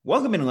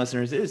Welcome in,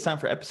 listeners. It is time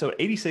for episode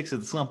 86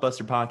 of the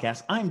Slumpbuster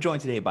podcast. I'm joined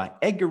today by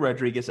Edgar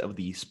Rodriguez of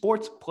the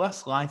Sports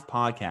Plus Life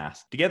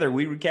podcast. Together,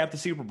 we recap the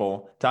Super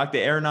Bowl, talk the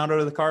Arenado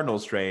to the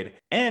Cardinals trade,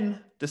 and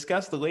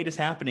discuss the latest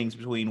happenings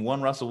between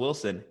one Russell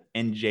Wilson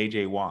and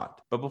J.J.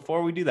 Watt. But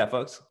before we do that,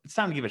 folks, it's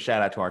time to give a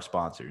shout out to our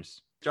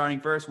sponsors.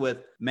 Starting first with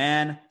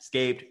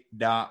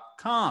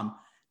Manscaped.com.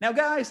 Now,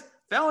 guys,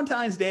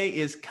 Valentine's Day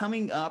is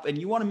coming up, and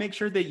you want to make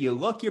sure that you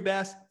look your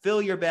best,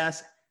 feel your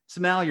best,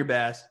 smell your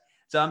best.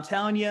 So I'm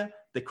telling you,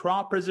 the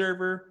Crop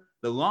Preserver,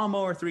 the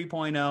Lawnmower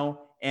 3.0,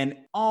 and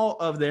all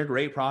of their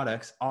great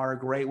products are a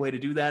great way to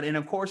do that. And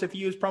of course, if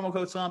you use promo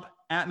code SLUMP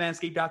at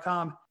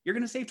manscaped.com, you're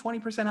going to save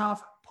 20%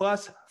 off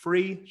plus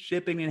free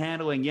shipping and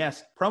handling.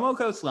 Yes, promo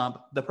code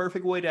SLUMP, the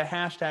perfect way to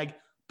hashtag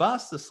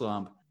bust the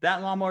slump.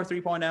 That Lawnmower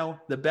 3.0,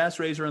 the best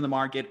razor in the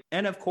market.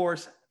 And of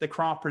course, the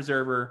Crop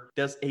Preserver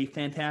does a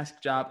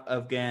fantastic job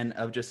of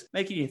just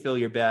making you feel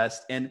your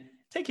best. And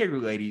take care of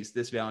your ladies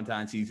this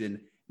Valentine's season.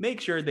 Make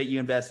sure that you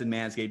invest in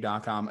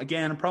manscaped.com.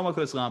 Again, promo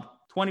code SLUMP,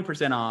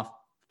 20% off,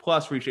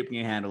 plus free shipping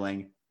and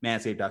handling,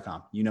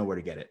 manscaped.com. You know where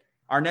to get it.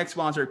 Our next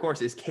sponsor, of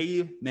course, is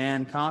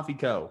Caveman Coffee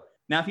Co.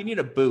 Now, if you need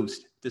a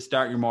boost to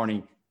start your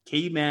morning,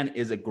 Caveman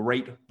is a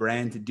great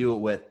brand to do it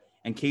with.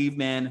 And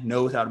Caveman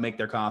knows how to make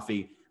their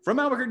coffee from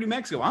Albuquerque, New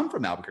Mexico. I'm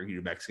from Albuquerque,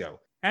 New Mexico.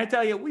 And I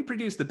tell you, we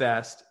produce the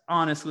best.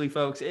 Honestly,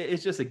 folks,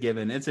 it's just a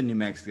given. It's a New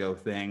Mexico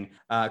thing.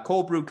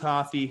 Cold brew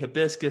coffee,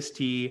 hibiscus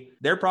tea.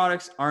 Their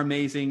products are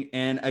amazing.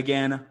 And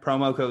again,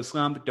 promo code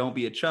SLUMP. Don't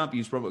be a chump.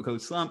 Use promo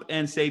code SLUMP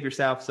and save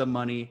yourself some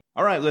money.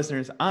 All right,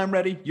 listeners, I'm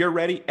ready. You're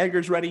ready.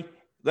 Edgar's ready.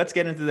 Let's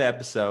get into the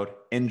episode.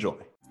 Enjoy.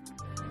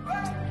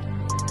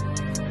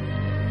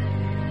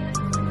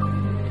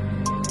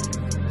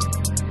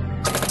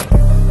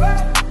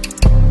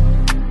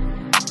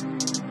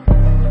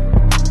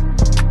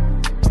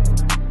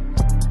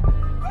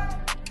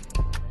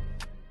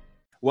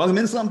 Welcome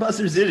in,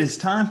 Slumpbusters. It is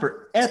time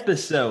for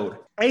episode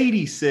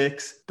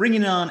 86.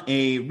 Bringing on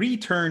a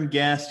return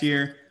guest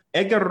here,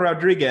 Edgar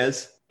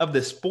Rodriguez of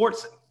the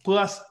Sports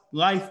Plus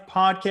Life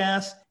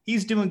podcast.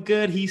 He's doing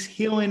good. He's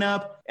healing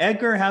up.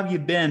 Edgar, how have you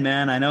been,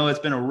 man? I know it's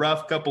been a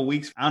rough couple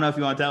weeks. I don't know if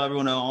you want to tell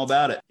everyone all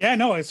about it. Yeah,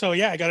 no. So,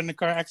 I got in a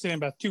car accident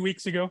about 2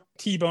 weeks ago.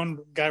 T-bone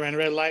guy ran a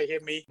red light,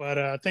 hit me.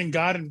 But thank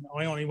God,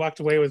 I only walked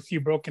away with a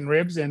few broken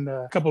ribs and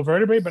a couple of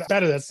vertebrae. But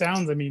better that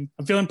sounds, I'm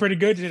feeling pretty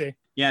good today.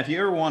 Yeah, if you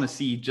ever want to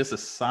see just a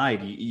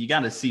side, you got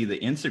to see the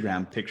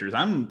Instagram pictures.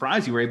 I'm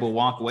surprised you were able to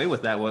walk away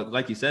with that. Well,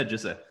 like you said,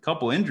 just a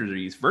couple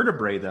injuries.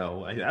 Vertebrae,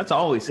 though, that's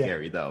always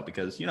scary, though,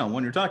 because,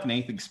 when you're talking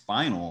anything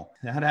spinal,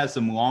 that has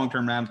some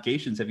long-term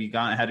ramifications. Have you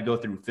had to go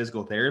through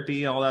physical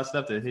therapy, all that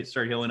stuff to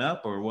start healing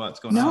up, or what's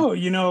going on?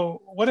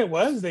 No, what it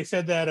was, they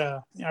said that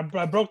I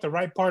broke the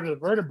right part of the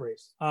vertebrae.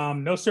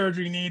 No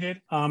surgery needed.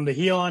 They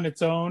heal on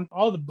its own.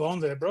 All the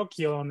bones that I broke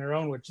heal on their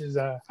own, which is,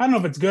 I don't know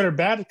if it's good or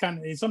bad.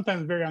 It's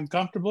sometimes very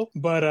uncomfortable.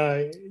 But,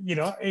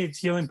 it's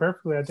healing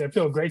perfectly. I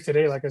feel great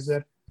today, like I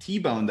said.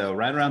 T-bone, though,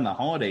 right around the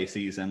holiday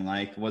season.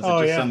 Like, was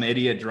it some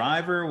idiot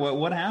driver?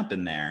 What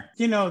happened there?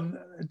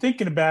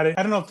 Thinking about it,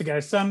 I don't know if the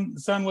guy's sun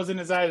was in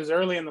his eyes. It was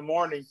early in the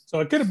morning.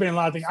 So it could have been a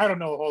lot of things. I don't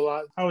know a whole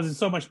lot. I was in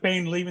so much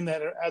pain leaving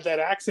that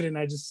accident.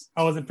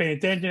 I wasn't paying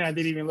attention. I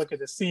didn't even look at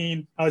the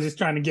scene. I was just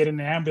trying to get in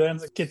the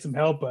ambulance and get some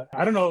help. But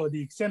I don't know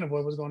the extent of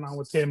what was going on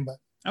with him, but.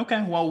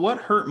 Okay, well, what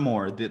hurt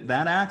more,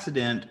 that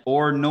accident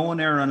or Nolan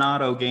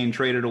Arenado getting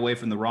traded away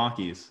from the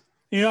Rockies?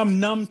 I'm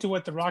numb to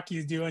what the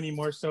Rockies do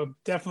anymore, so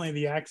definitely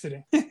the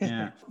accident.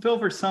 Yeah. I feel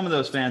for some of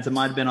those fans, it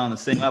might have been on the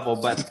same level,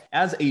 but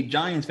as a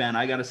Giants fan,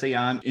 I got to say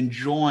I'm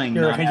enjoying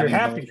not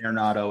having Nolan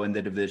Arenado in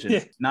the division.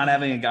 Yeah. Not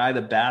having a guy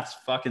that bats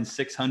fucking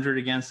 600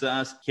 against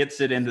us, hits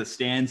it into the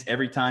stands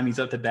every time he's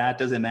up to bat,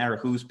 doesn't matter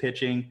who's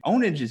pitching.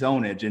 Ownage is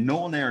ownage, and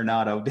Nolan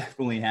Arenado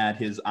definitely had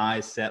his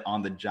eyes set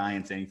on the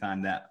Giants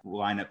anytime that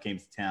lineup came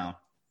to town.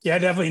 Yeah,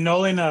 definitely.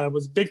 Nolan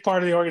was a big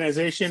part of the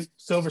organization.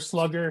 Silver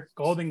Slugger,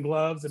 Golden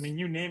Gloves.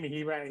 You name it.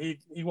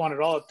 He won it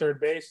all at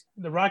third base.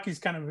 The Rockies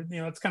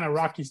it's kind of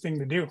Rockies thing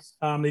to do.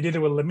 They did it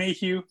with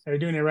LeMahieu. They're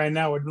doing it right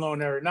now with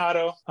Nolan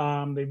Arenado.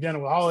 They've done it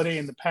with Holiday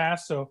in the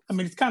past. So,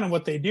 it's kind of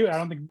what they do. I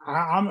don't think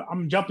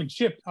I'm jumping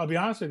ship. I'll be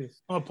honest with you.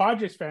 I'm a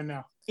Padres fan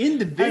now. In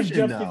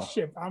division, I'm jumping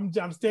ship. I'm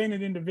staying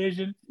in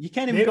division. You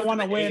can't even go want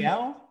to win.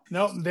 AL?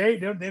 No, they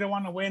don't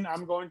want to win.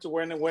 I'm going to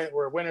win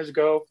where winners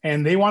go,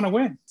 and they want to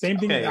win. Same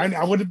thing. Okay.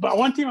 I would. But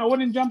one team I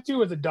wouldn't jump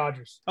to is the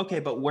Dodgers. Okay,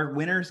 but where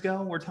winners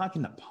go, we're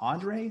talking the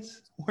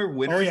Padres. Where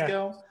winners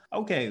go.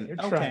 Okay.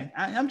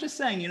 I'm just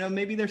saying,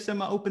 maybe there's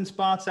some open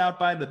spots out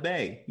by the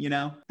Bay.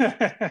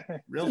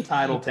 Real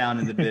title town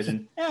in the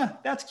division. Yeah,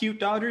 that's cute.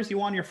 Dodgers. You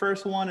won your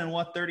first one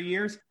in 30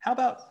 years? How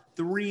about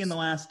 3 in the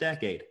last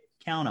decade?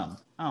 Count them.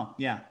 Oh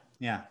yeah.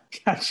 Yeah.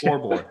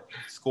 Gotcha.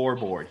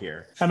 Scoreboard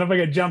here. I don't know if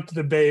I could jump to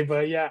the Bay,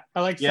 but yeah,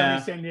 I like sunny Yeah.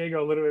 San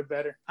Diego a little bit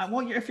better.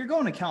 Well, if you're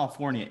going to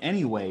California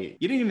anyway,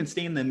 you didn't even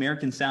stay in the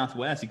American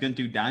Southwest. You couldn't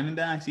do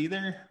Diamondbacks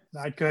either.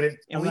 I couldn't.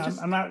 And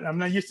I'm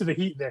not used to the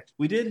heat there.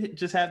 We did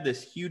just have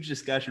this huge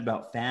discussion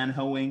about fan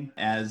hoeing,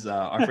 as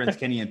our friends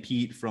Kenny and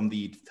Pete from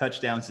the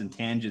Touchdowns and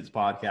Tangents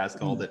podcast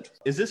called it.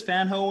 Is this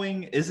fan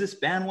hoeing? Is this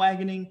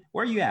bandwagoning?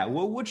 Where are you at?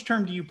 Well, which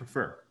term do you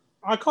prefer?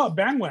 I call it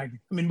bandwagon.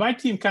 I mean, my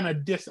team kind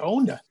of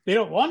disowned us. They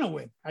don't want to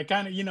win. I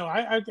kind of,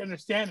 I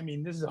understand. I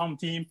mean, this is a home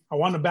team. I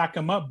want to back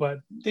them up, but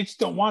they just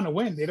don't want to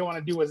win. They don't want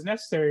to do what's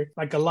necessary.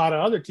 Like a lot of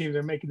other teams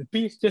are making the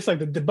peace, just like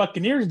the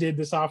Buccaneers did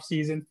this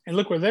offseason. And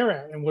look where they're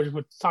at. And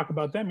we'll talk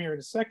about them here in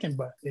a second,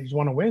 but they just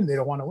want to win. They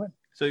don't want to win.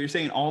 So you're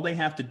saying all they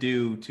have to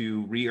do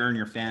to re-earn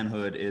your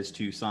fanhood is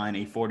to sign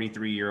a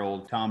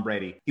 43-year-old Tom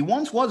Brady. He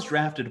once was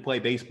drafted to play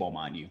baseball,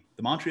 mind you.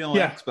 The Montreal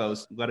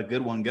Expos let a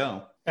good one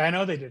go. I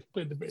know they did.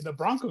 The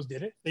Broncos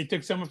did it. They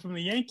took someone from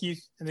the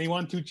Yankees, and they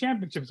won 2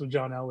 championships with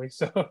John Elway.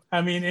 So,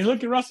 I mean, and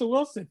look at Russell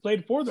Wilson.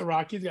 Played for the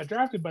Rockies, got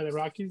drafted by the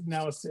Rockies,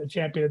 now is a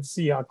champion of the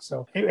Seahawks.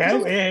 So,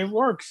 it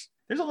works.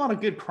 There's a lot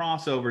of good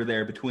crossover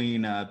there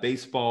between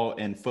baseball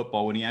and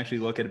football when you actually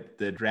look at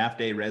the draft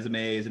day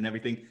resumes and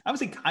everything.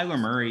 Obviously, Kyler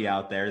Murray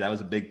out there, that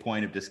was a big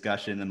point of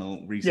discussion in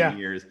the recent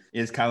years.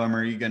 Is Kyler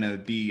Murray going to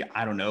be,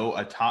 I don't know,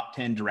 a top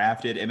 10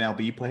 drafted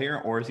MLB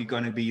player, or is he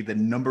going to be the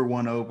number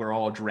 1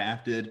 overall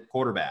drafted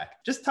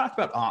quarterback? Just talk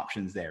about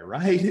options there,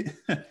 right?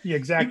 Yeah,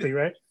 exactly,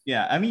 right?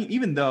 Yeah, I mean,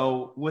 even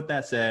though, with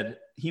that said,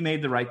 he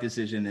made the right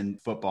decision in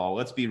football.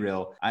 Let's be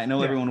real. I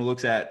know everyone who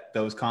looks at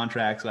those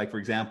contracts, like, for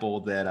example,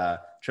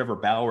 that Trevor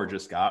Bauer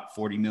just got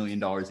 $40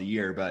 million a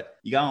year. But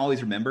you got to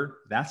always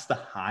remember, that's the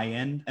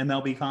high-end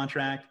MLB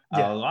contract.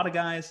 A lot of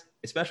guys,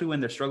 especially when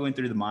they're struggling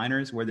through the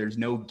minors where there's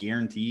no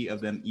guarantee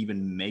of them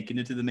even making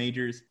it to the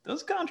majors,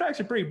 those contracts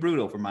are pretty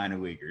brutal for minor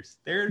leaguers.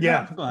 They're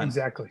not fun.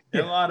 Exactly.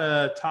 They're a lot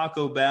of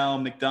Taco Bell,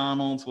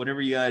 McDonald's,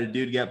 whatever you got to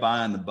do to get by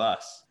on the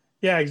bus.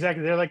 Yeah,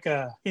 exactly. They're like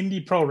a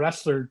indie pro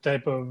wrestler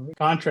type of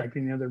contract.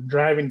 They're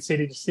driving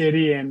city to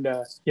city and,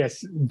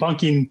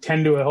 bunking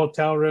 10 to a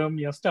hotel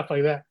room, stuff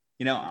like that.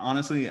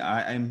 Honestly,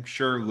 I'm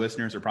sure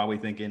listeners are probably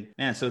thinking,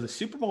 man, so the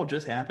Super Bowl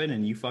just happened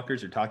and you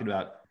fuckers are talking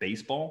about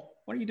baseball?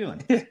 What are you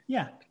doing?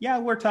 Yeah,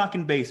 we're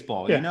talking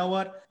baseball. Yeah. You know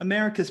what?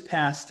 America's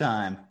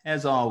pastime,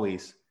 as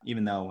always,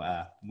 even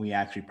though we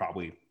actually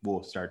probably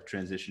will start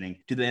transitioning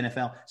to the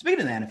NFL.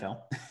 Speaking of the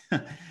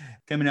NFL,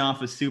 coming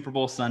off of Super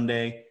Bowl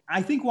Sunday,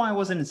 I think why I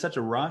wasn't in such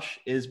a rush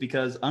is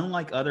because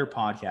unlike other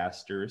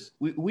podcasters,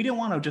 we didn't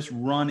want to just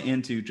run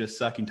into just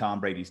sucking Tom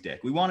Brady's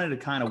dick. We wanted to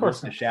kind of work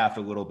the shaft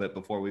a little bit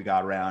before we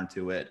got around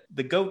to it.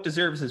 The GOAT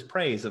deserves his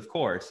praise, of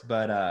course,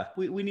 but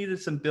we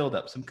needed some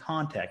build-up, some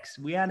context.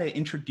 We had to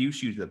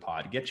introduce you to the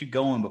pod, get you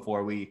going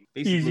before we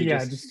basically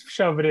just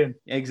shove it in.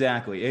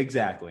 Exactly.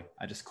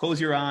 I just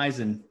close your eyes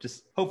and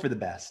just hope for the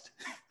best.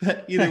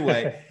 But either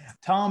way,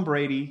 Tom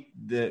Brady,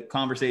 the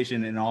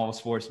conversation in all of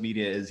sports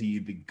media is he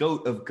the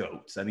GOAT of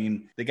GOATs. I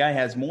mean, the guy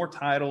has more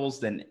titles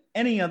than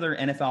any other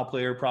NFL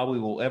player probably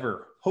will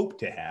ever hope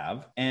to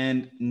have.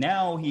 And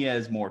now he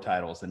has more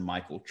titles than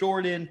Michael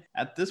Jordan.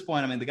 At this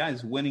point, I mean, the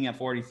guy's winning at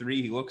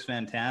 43. He looks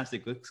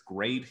fantastic, looks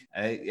great.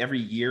 Every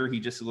year, he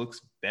just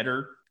looks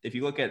better. If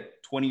you look at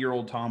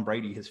 20-year-old Tom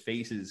Brady, his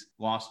face has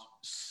lost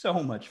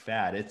so much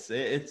fat.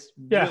 It's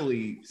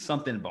really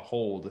something to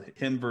behold.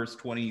 Him versus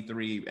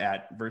 23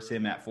 versus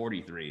him at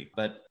 43.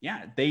 But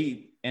yeah,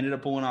 they ended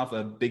up pulling off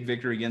a big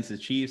victory against the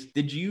Chiefs.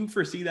 Did you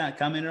foresee that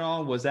coming at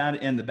all? Was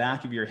that in the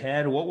back of your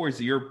head? What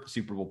was your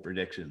Super Bowl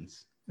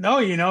predictions? No,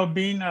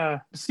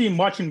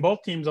 watching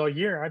both teams all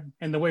year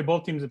and the way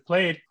both teams have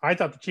played, I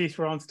thought the Chiefs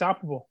were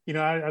unstoppable.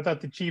 I thought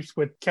the Chiefs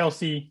with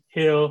Kelsey,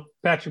 Hill,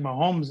 Patrick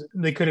Mahomes,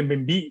 they couldn't have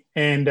been beat.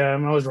 And I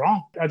was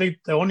wrong. I think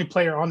the only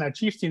player on that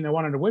Chiefs team that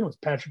wanted to win was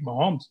Patrick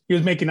Mahomes. He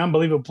was making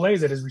unbelievable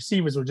plays that his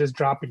receivers were just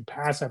dropping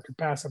pass after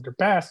pass after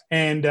pass.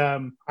 And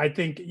I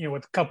think,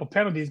 with a couple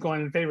penalties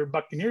going in favor of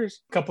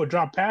Buccaneers, a couple of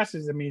drop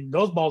passes, I mean,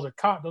 those balls are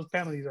caught. Those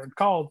penalties aren't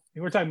called.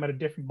 We're talking about a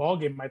different ball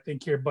game, I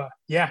think, here. But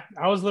yeah,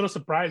 I was a little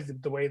surprised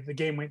at the way the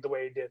game went the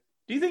way it did.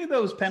 Do you think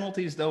those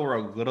penalties, though, were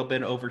a little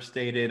bit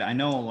overstated? I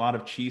know a lot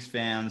of Chiefs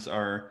fans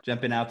are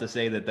jumping out to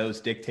say that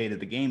those dictated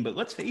the game, but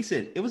let's face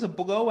it, it was a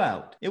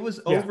blowout. It was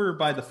over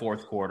by the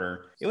fourth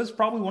quarter. It was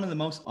probably one of the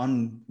most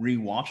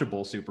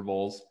unrewatchable Super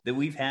Bowls that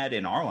we've had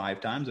in our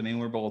lifetimes. I mean,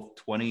 we're both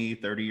 20,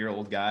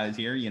 30-year-old guys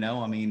here,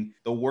 I mean,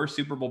 the worst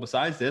Super Bowl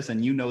besides this,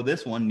 and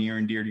this one near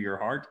and dear to your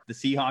heart, the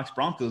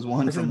Seahawks-Broncos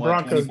one from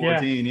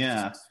 2014,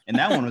 And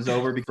that one was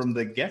over from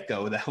the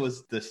get-go. That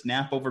was the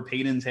snap over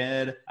Peyton's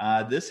head.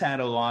 This had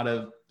a lot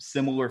of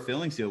similar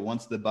feelings to it.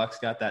 Once the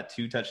Bucs got that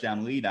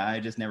 2-touchdown lead,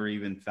 I just never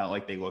even felt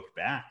like they looked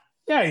back.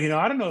 Yeah,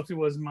 I don't know if it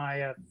was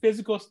my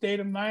physical state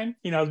of mind.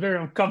 I was very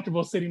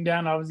uncomfortable sitting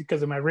down, obviously,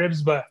 because of my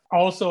ribs, but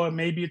also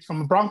maybe it's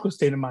from a Broncos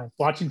state of mind.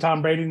 Watching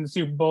Tom Brady in the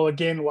Super Bowl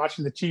again,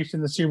 watching the Chiefs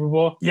in the Super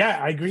Bowl. Yeah,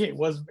 I agree. It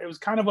was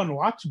kind of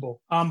unwatchable.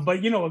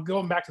 But,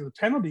 going back to the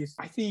penalties,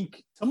 I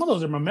think some of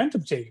those are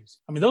momentum changes.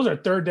 I mean, those are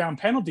third down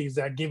penalties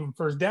that gave him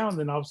first down,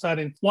 then all of a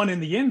sudden one in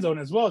the end zone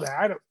as well that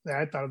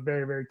I thought was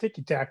very, very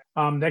ticky-tack.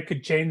 That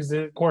could change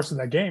the course of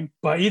that game.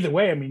 But either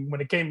way, I mean,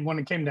 when it came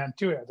down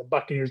to it, the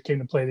Buccaneers came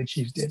to play, the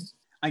Chiefs did.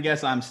 I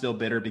guess I'm still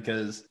bitter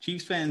because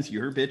Chiefs fans,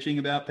 you're bitching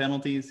about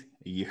penalties.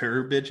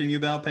 You're bitching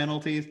about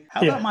penalties.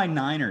 How about my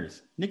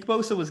Niners? Nick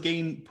Bosa was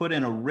getting put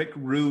in a Rick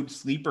Rude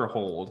sleeper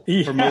hold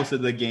for most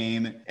of the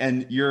game.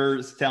 And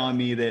you're telling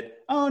me that,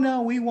 oh,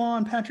 no, we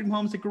won. Patrick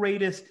Mahomes, the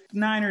greatest.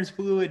 Niners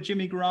blew it.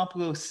 Jimmy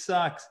Garoppolo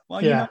sucks.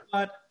 Well, you know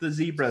what? The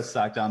Zebras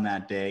sucked on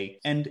that day.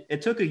 And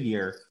it took a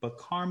year, but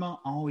karma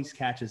always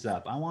catches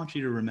up. I want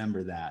you to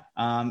remember that.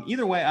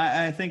 Either way,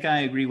 I think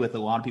I agree with a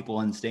lot of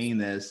people in saying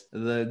this.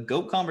 The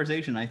GOAT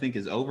conversation, I think,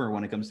 is over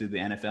when it comes to the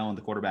NFL and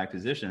the quarterback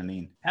position. I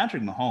mean,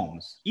 Patrick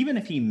Mahomes, even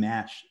if he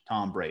matched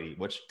Tom Brady,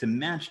 which to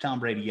match Tom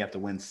Brady, you have to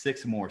win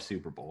 6 more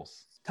Super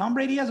Bowls. Tom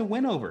Brady has a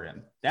win over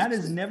him. That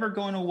is never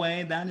going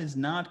away. That is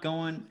not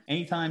going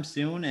anytime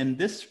soon. And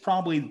this is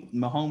probably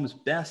Mahomes'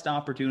 best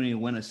opportunity to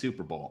win a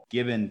Super Bowl,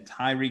 given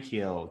Tyreek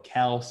Hill,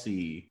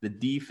 Kelsey, the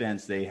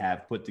defense they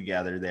have put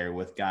together there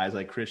with guys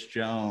like Chris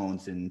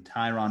Jones and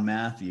Tyrann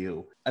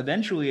Mathieu.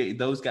 Eventually,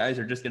 those guys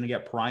are just going to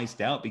get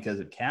priced out because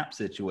of cap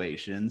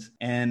situations.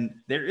 And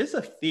there is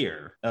a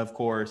fear, of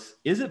course.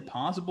 Is it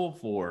possible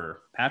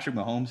for Patrick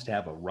Mahomes to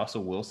have a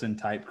Russell Wilson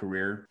type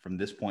career from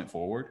this point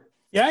forward?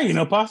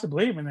 Yeah,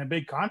 possibly. I mean, that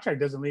big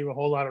contract doesn't leave a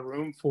whole lot of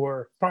room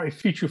for probably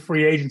future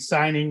free agent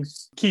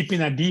signings, keeping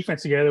that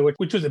defense together,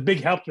 which was a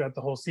big help throughout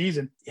the whole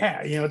season. Yeah,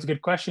 it's a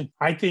good question.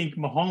 I think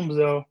Mahomes,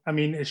 though, I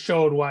mean, it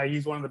showed why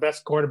he's one of the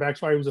best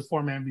quarterbacks, why he was a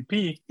former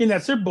MVP in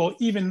that Super Bowl,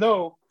 even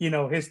though,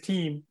 his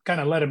team kind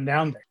of let him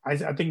down there.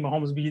 I think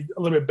Mahomes would be a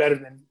little bit better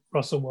than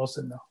Russell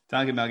Wilson, though.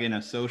 Talking about getting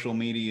a social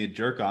media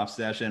jerk-off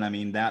session, I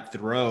mean, that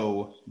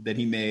throw that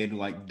he made,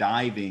 like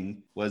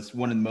diving, was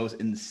one of the most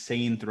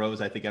insane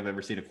throws I think I've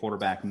ever seen a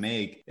quarterback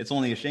make. It's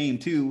only a shame,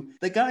 too.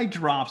 The guy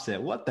drops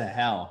it. What the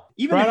hell?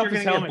 Even if you're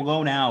going to get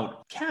blown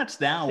out, catch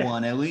that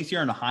one. At least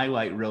you're in the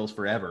highlight reels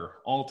forever,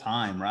 all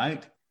time,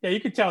 right? Yeah, you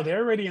could tell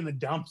they're already in the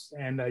dumps,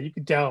 and you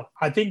could tell.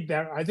 I think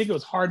it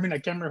was Hardman. I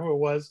can't remember who it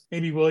was,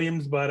 maybe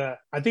Williams, but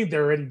I think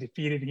they're already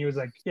defeated. And he was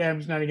like, "Yeah, I'm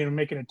just not even going to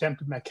make an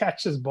attempt to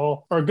catch this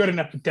ball, or a good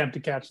enough attempt to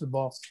catch the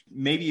ball."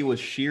 Maybe it was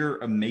sheer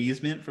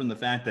amazement from the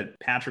fact that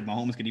Patrick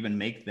Mahomes could even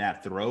make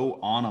that throw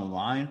on a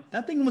line.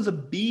 That thing was a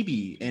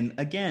BB, and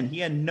again, he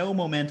had no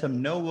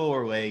momentum, no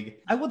lower leg.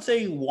 I would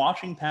say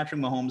watching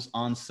Patrick Mahomes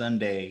on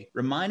Sunday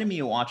reminded me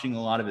of watching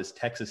a lot of his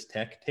Texas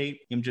Tech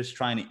tape. Him just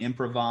trying to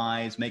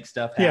improvise, make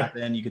stuff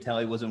happen. You could tell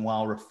he wasn't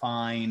well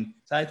refined.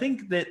 So I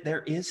think that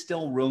there is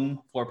still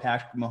room for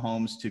Patrick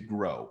Mahomes to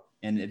grow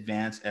and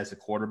advance as a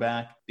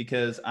quarterback,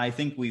 because I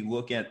think we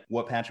look at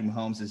what Patrick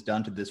Mahomes has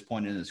done to this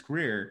point in his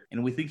career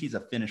and we think he's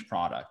a finished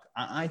product.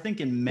 I think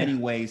in many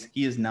ways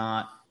he is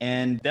not.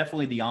 And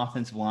definitely the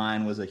offensive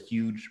line was a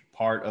huge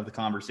part of the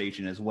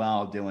conversation as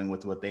well, dealing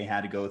with what they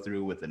had to go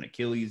through with an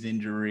Achilles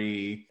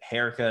injury,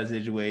 haircut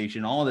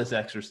situation, all this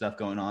extra stuff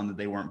going on that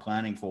they weren't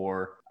planning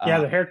for.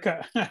 The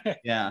haircut.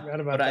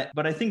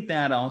 But I think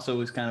that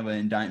also is kind of an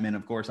indictment,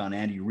 of course, on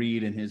Andy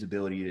Reid and his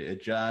ability to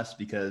adjust,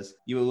 because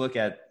you would look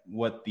at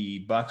what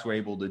the Bucs were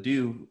able to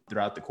do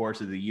throughout the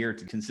course of the year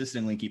to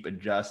consistently keep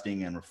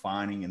adjusting and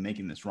refining and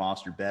making this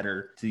roster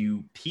better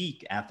to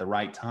peak at the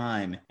right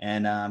time.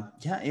 And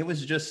it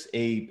was just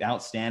a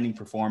outstanding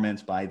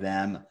performance by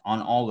them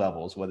on all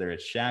levels, whether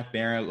it's Shaq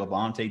Barrett,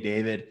 Levante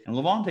David. And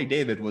Levante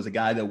David was a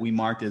guy that we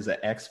marked as an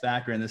X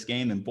factor in this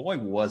game, and boy,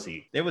 was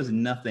he. There was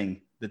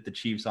nothing that the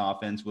Chiefs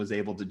offense was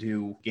able to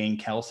do, getting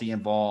Kelsey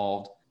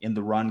involved in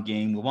the run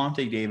game.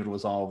 Levante David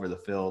was all over the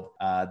field.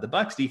 The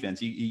Bucs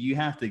defense, you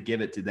have to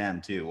give it to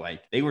them too.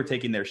 Like, they were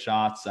taking their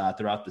shots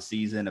throughout the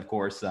season. Of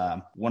course,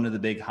 one of the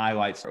big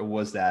highlights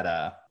was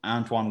that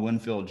Antoine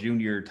Winfield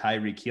Jr.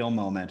 Tyreek Hill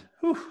moment.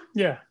 Whew.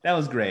 Yeah, that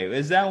was great.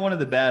 Is that one of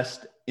the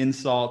best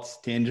insults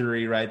to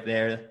injury right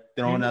there?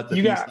 Throwing up the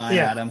peace sign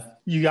at him.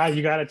 You got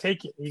to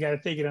take it. You got to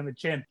take it on the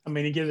chin. I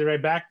mean, he gives it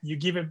right back. You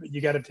give it, but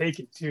you got to take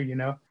it too,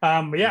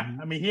 I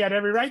mean, he had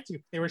every right to.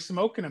 They were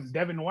smoking him.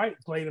 Devin White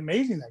played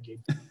amazing that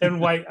game. Devin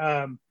White,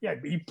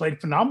 he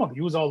played phenomenal.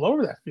 He was all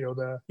over that field.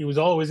 He was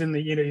always in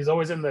the, he's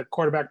always in the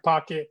quarterback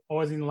pocket,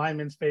 always in the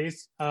lineman's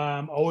face,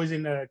 always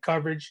in the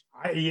coverage.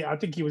 I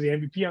think he was the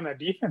MVP on that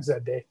defense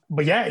that day.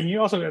 But yeah, and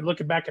you also got to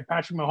look back at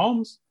Patrick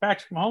Mahomes.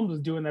 Patrick Mahomes was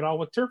doing that all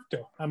with turf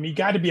toe. He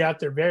got to be out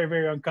there very,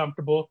 very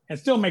uncomfortable and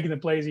still making the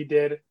plays he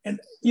did. And,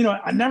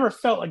 I never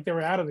felt like they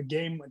were out of the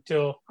game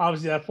until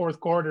obviously that fourth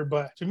quarter.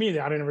 But to me,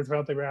 I never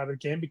felt they were out of the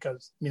game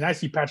because, I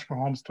see Patrick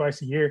Mahomes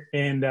twice a year.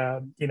 And, I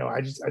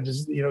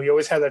just you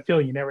always have that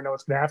feeling. You never know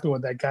what's going to happen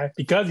with that guy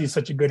because he's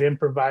such a good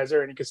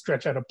improviser and he can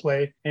stretch out a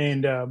play.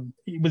 And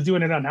he was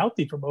doing it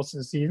unhealthy for most of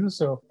the season.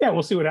 So, yeah,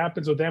 we'll see what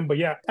happens with them. But,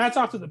 yeah, hats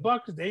off to the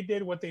Bucs. They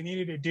did what they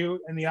needed to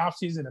do in the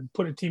offseason and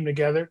put a team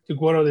together to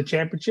go to the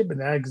championship. And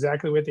that's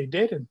exactly what they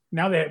did. And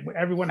now that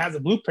everyone has a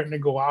blueprint to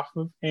go off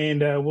of. And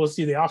we'll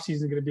see the offseason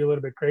is going to be a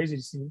little bit crazy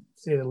to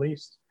say the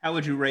least. How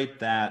would you rate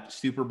that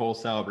Super Bowl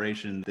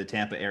celebration the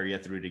Tampa area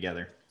threw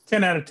together?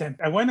 10 out of 10.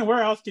 I wonder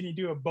where else can you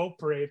do a boat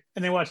parade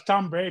and then watch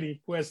Tom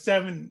Brady, who has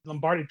 7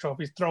 Lombardi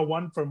trophies, throw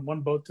one from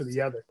one boat to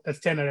the other. That's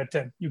 10 out of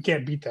 10. You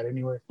can't beat that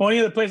anywhere. Only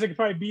other place I could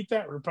probably beat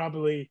that would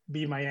probably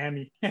be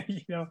Miami.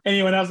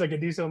 Anyone else that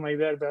could do something like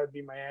that would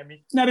be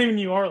Miami. Not even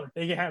New Orleans.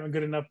 They can have a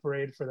good enough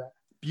parade for that.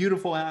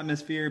 Beautiful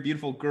atmosphere,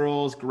 beautiful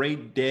girls,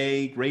 great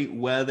day, great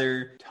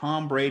weather.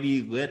 Tom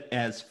Brady lit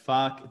as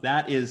fuck.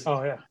 That is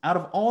out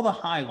of all the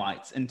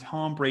highlights in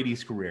Tom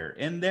Brady's career,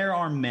 and there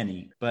are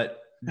many, but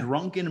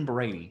Drunken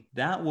Brady,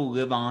 that will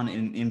live on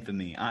in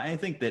infamy. I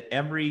think that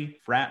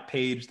every frat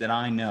page that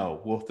I know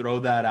will throw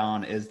that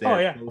on as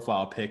their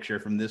profile picture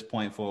from this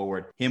point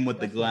forward. Him with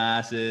the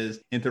glasses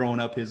and throwing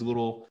up his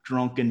little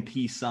drunken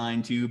peace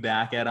sign too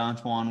back at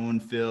Antoine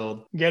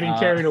Winfield. Getting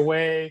carried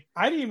away.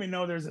 I didn't even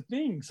know there's a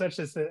thing such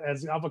as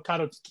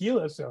avocado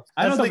tequila. So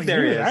I don't think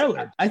there is.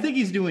 I think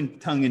he's doing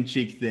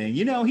tongue-in-cheek thing.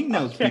 He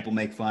knows people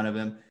make fun of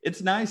him.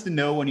 It's nice to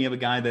know when you have a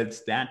guy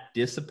that's that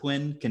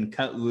disciplined, can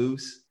cut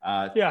loose.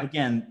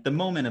 Again, the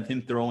moment of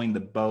him throwing the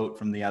boat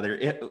from the other,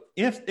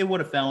 if it would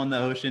have fell in the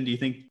ocean, do you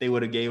think they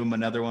would have gave him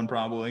another one?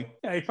 Probably.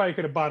 Yeah, he probably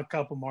could have bought a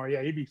couple more.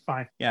 Yeah, he'd be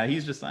fine. Yeah,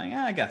 he's just like,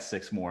 I got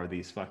 6 more of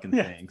these fucking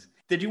things.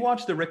 Did you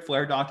watch the Ric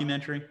Flair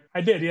documentary?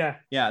 I did, yeah.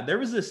 Yeah, there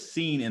was this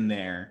scene in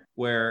there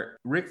where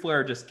Ric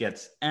Flair just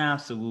gets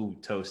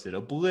absolutely toasted,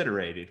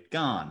 obliterated,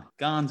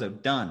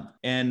 gonzo, done.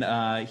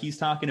 And he's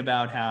talking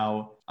about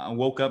how I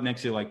woke up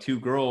next to like 2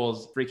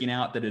 girls freaking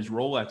out that his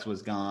Rolex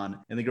was gone.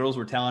 And the girls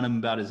were telling him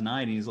about his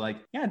night. And he's like,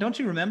 yeah, don't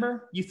you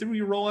remember? You threw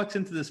your Rolex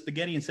into the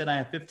spaghetti and said, I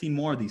have 15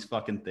 more of these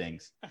fucking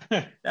things.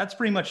 That's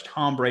pretty much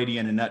Tom Brady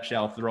in a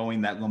nutshell,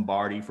 throwing that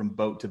Lombardi from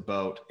boat to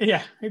boat.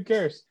 Yeah, who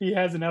cares? He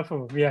has enough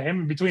of them. Yeah,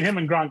 between him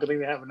and Gronk, I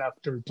think they have enough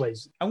to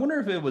replace it. I wonder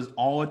if it was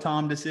all a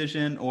Tom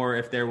decision or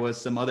if there was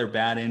some other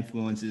bad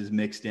influences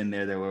mixed in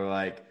there that were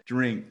like,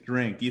 drink.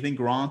 Do you think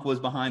Gronk was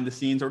behind the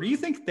scenes, or do you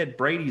think that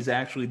Brady's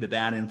actually the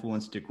bad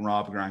influence to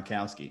Rob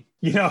Gronkowski?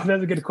 That's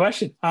a good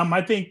question.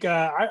 I think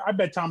I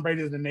bet Tom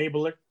Brady is an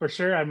enabler for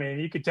sure. I mean,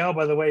 you could tell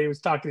by the way he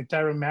was talking to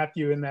Tyrann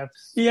Mathieu and that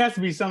he has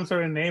to be some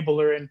sort of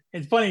enabler. And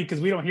it's funny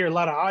because we don't hear a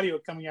lot of audio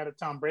coming out of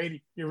Tom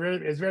Brady.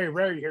 It's very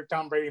rare you hear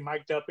Tom Brady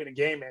mic'd up in a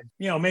game.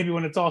 And, maybe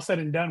when it's all said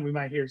and done, we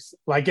might hear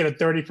like get a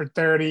 30 for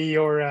 30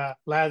 or a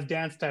Last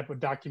Dance type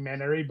of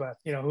documentary. But,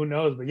 who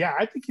knows? But yeah,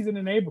 I think he's an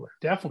enabler.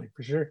 Definitely,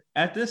 for sure.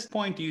 At this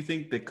point, do you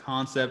think the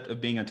concept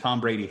of being a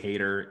Tom Brady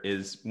hater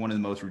is one of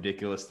the most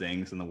ridiculous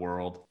things in the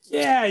world?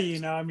 Yeah,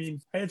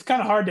 it's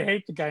kind of hard to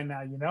hate the guy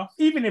now,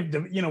 Even if,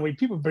 when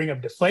people bring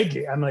up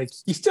Deflategate, I'm like,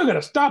 you still got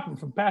to stop him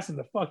from passing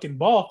the fucking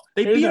ball.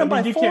 They beat him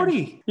by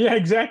 40. Yeah,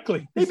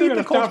 exactly. They beat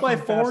the Colts by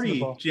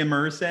 40, Jim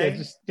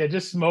Irsay.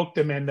 Just smoked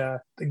him. And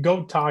the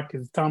GOAT talk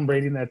is Tom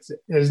Brady, and that's it.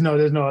 There's no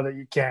other.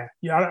 You can't.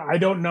 I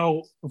don't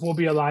know if we'll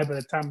be alive by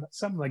the time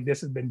something like this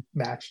has been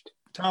matched.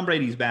 Tom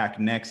Brady's back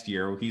next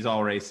year. He's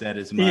already said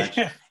as much.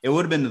 Yeah. It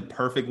would have been the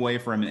perfect way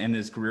for him to end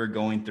his career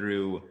going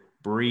through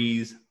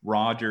Breeze,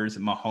 Rodgers,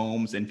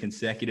 Mahomes in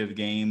consecutive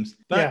games.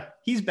 But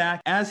he's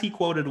back. As he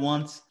quoted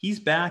once, he's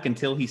back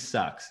until he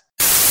sucks.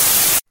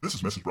 This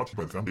is a message brought to you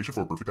by the Foundation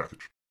for a Perfect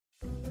Package.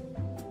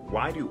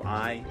 Why do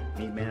I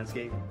need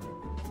Manscaped?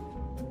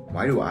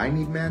 Why do I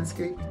need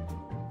Manscaped?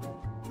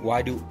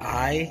 Why do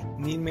I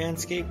need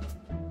Manscaped?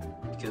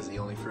 Because the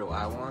only frill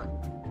I want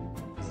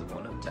is the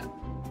one up top.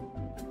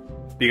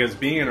 Because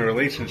being in a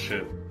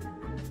relationship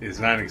is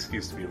not an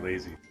excuse to be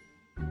lazy.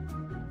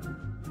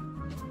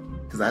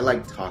 Because I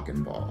like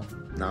talking ball,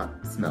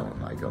 not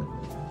smelling like them.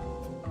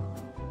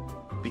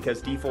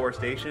 Because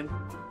deforestation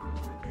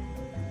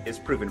is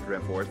proven to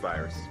prevent forest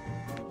fires.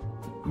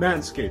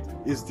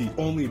 Manscaped is the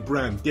only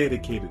brand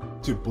dedicated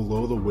to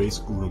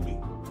below-the-waist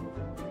grooming.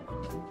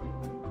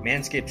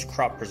 Manscaped's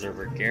Crop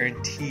Preserver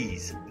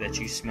guarantees that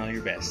you smell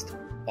your best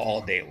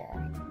all day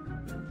long.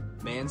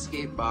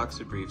 Manscaped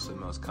Boxer Briefs are the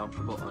most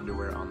comfortable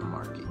underwear on the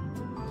market.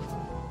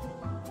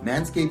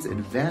 Manscaped's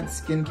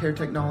advanced skincare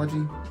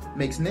technology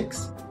makes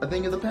nicks a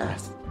thing of the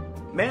past.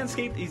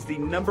 Manscaped is the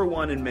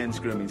 #1 in men's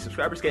grooming.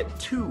 Subscribers get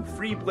 2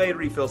 free blade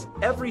refills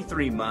every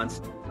 3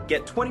 months.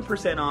 Get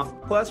 20% off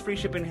plus free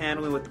shipping and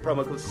handling with the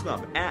promo code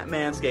SLUMP at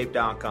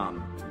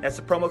manscaped.com. That's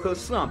the promo code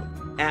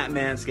SLUMP at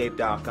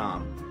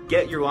manscaped.com.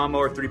 Get your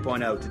Lawnmower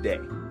 3.0 today.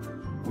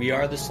 We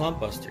are the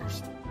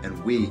Slumpbusters.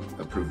 And we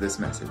approve this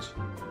message.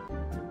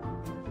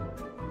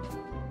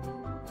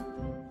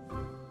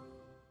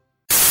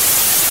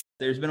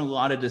 There's been a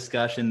lot of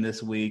discussion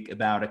this week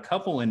about a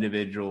couple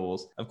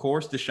individuals. Of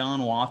course,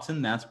 Deshaun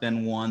Watson, that's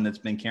been one that's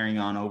been carrying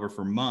on over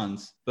for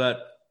months.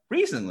 But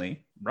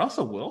recently,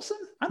 Russell Wilson?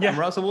 I thought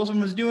Russell Wilson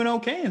was doing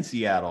okay in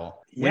Seattle.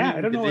 Yeah,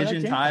 I don't know.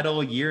 Division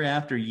title year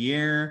after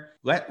year.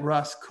 let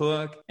Russ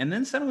cook. And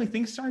then suddenly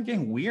things started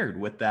getting weird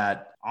with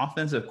that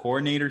offensive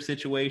coordinator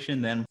situation,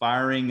 then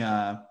firing,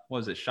 what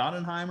was it,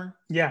 Schottenheimer?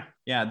 Yeah.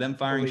 Yeah, them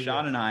firing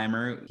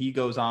Schottenheimer. He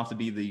goes off to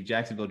be the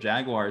Jacksonville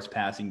Jaguars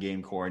passing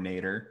game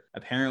coordinator.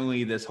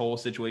 Apparently, this whole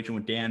situation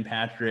with Dan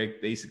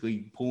Patrick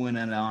basically pulling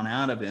it on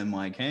out of him,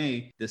 like,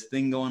 hey, this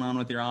thing going on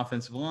with your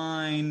offensive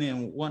line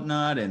and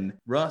whatnot. And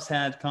Russ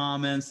had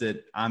comments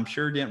that I'm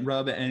sure didn't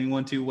rub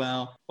anyone too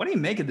well. What do you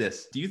make of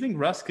this? Do you think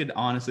Russ could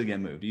honestly get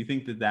moved? Do you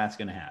think that that's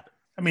going to happen?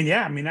 I mean,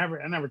 yeah. I mean, I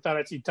never thought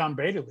I'd see Tom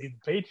Brady leave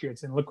the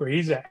Patriots, and look where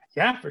he's at.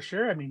 Yeah, for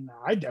sure. I mean,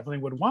 I definitely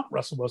would want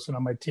Russell Wilson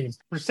on my team.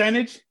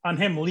 Percentage on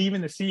him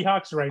leaving the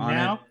Seahawks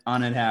now?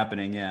 On it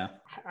happening, yeah.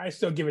 I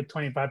still give it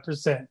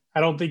 25%. I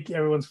don't think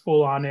everyone's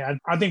full on it.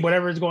 I think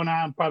whatever is going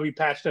on probably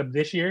patched up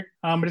this year.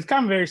 But it's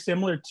kind of very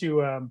similar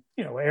to,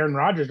 Aaron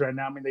Rodgers right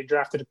now. I mean, they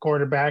drafted a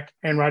quarterback.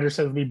 Aaron Rodgers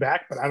said he'll be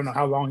back, but I don't know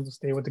how long he'll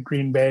stay with the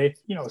Green Bay.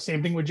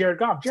 Same thing with Jared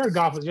Goff. Jared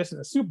Goff was just in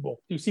the Super Bowl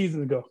a few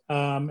seasons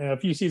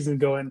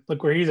ago, and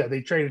look where he's at.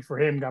 They traded for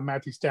him, got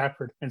Matthew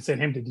Stafford, and sent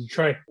him to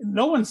Detroit.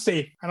 No one's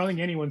safe. I don't think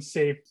anyone's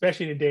safe,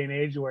 especially in a day and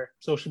age where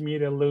social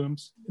media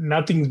looms.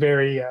 Nothing's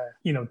very,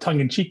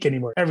 tongue-in-cheek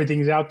anymore.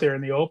 Everything's out there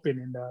in the open,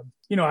 and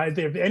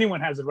if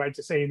anyone has the right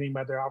to say anything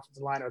about their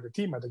offensive line or the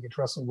team, I think it's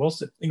Russell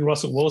Wilson. I think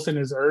Russell Wilson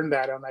has earned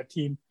that on that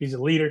team. He's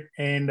a leader,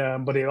 and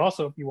but he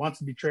also, if he wants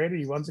to be traded,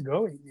 he wants to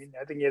go.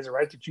 I think he has a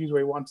right to choose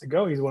where he wants to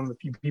go. He's one of the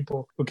few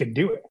people who can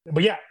do it.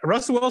 But yeah,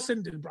 Russell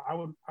Wilson, I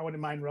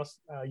wouldn't mind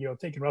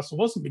taking Russell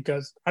Wilson,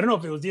 because I don't know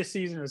if it was this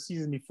season or the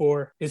season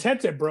before. His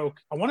headset broke.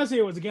 I want to say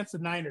it was against the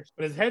Niners,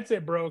 but his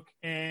headset broke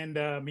and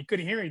he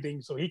couldn't hear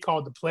anything, so he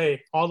called the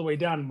play all the way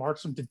down and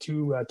marched him to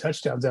 2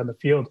 touchdowns down the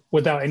field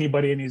without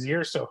anybody in his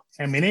ear. So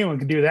I mean, anyone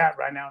can do that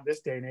right now in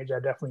this day and age. I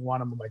definitely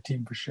want him on my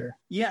team for sure.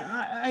 Yeah,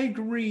 I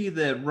agree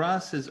that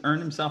Russ has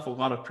earned himself a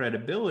lot of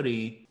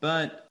credibility,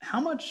 but how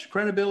much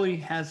credibility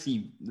has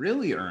he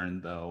really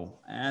earned, though?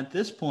 At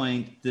this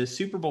point, the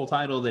Super Bowl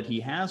title that he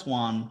has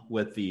won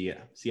with the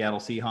Seattle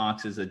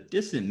Seahawks is a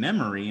distant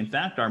memory. In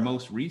fact, our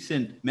most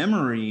recent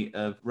memory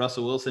of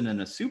Russell Wilson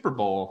in a Super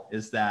Bowl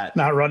is that...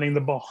 Not running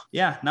the ball.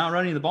 Yeah, not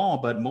running the ball,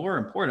 but more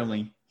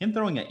importantly, him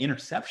throwing an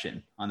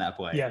interception on that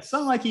play. Yes. It's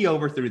not like he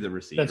overthrew the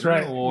receiver. That's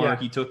right. Or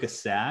he took a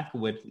sack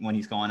when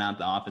he's going out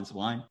the offensive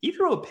line. He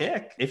threw a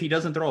pick. If he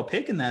doesn't throw a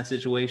pick in that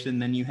situation,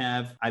 then you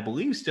have, I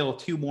believe, still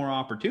 2 more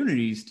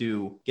opportunities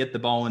to get the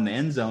ball in the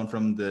end zone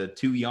from the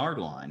 2-yard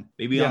line.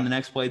 Maybe on the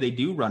next play, they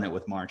do run it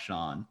with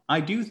Marshawn.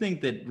 I do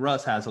think that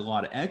Russ has a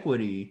lot of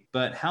equity,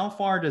 but how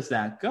far does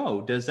that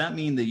go? Does that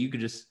mean that you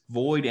could just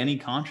void any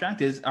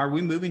contract? Are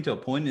we moving to a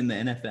point in the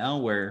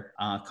NFL where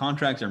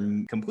contracts are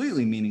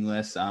completely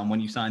meaningless when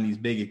you sign these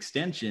big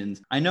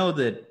extensions? I know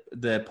that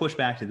the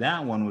pushback to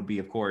that one would be,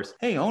 of course,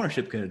 hey,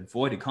 ownership could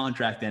void a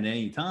contract at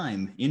any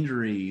time,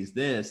 injuries,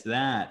 this,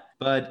 that.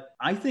 But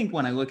I think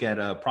when I look at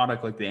a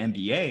product like the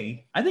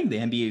NBA, I think the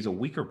NBA is a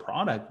weaker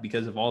product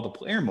because of all the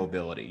player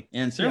mobility.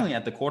 And certainly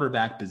at the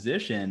quarterback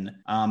position,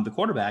 the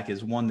quarterback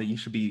is one that you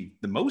should be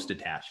the most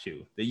attached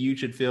to, that you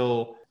should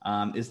feel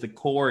is the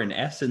core and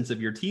essence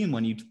of your team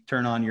when you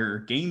turn on your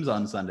games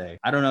on Sunday.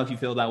 I don't know if you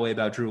feel that way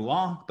about Drew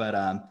Lock, but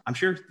I'm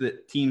sure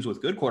that teams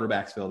with good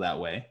quarterbacks feel that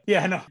way.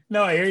 Yeah,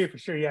 no, I hear you for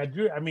sure. Yeah,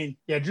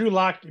 Drew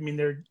Lock, I mean,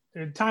 there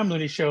are times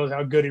when he shows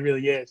how good he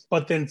really is,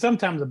 but then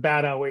sometimes the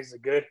bad outweighs the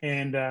good,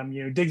 and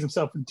digs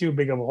himself into too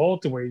big of a hole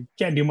to where he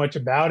can't do much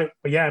about it.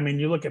 But yeah, I mean,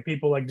 you look at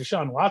people like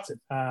Deshaun Watson.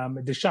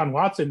 Deshaun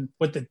Watson,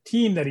 with the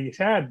team that he's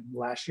had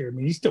last year, I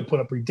mean, he still put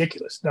up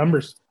ridiculous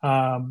numbers.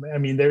 I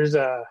mean, there's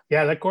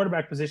that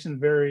quarterback position is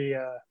very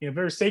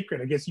very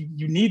sacred. I guess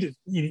you need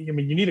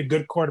a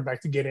good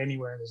quarterback to get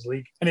anywhere in this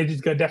league, and it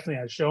just definitely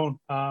has shown.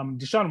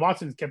 Deshaun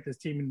Watson has kept his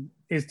team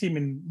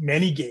in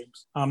many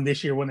games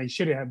this year when they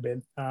should have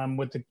been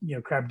with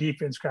the crap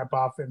defense, crap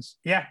offense.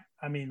 Yeah.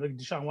 I mean, look at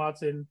Deshaun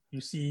Watson.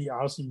 You see,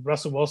 obviously,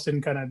 Russell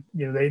Wilson kind of,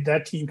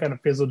 that team kind of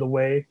fizzled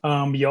away.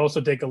 You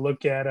also take a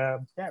look at,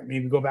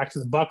 maybe go back to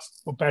the Bucs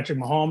with Patrick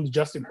Mahomes.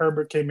 Justin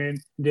Herbert came in and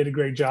did a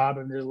great job.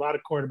 And there's a lot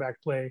of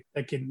quarterback play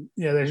that can,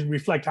 that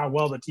reflect how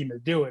well the team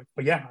is doing.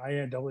 But yeah, I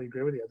totally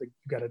agree with you. I think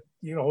you got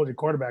to hold your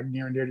quarterback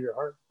near and dear to your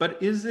heart.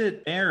 But is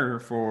it fair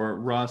for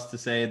Russ to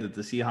say that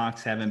the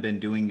Seahawks haven't been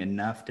doing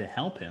enough to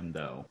help him,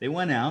 though? They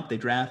went out, they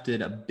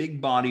drafted a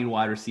big-bodied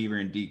wide receiver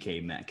in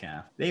DK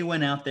Metcalf. They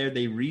went out there,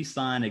 they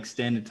re-signed,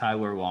 extended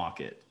Tyler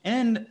Lockett.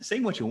 And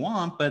say what you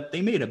want, but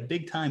they made a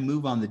big-time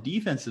move on the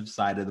defensive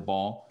side of the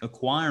ball,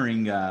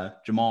 acquiring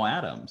Jamal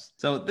Adams.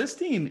 So this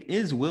team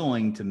is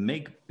willing to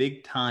make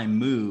big-time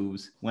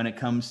moves when it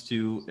comes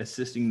to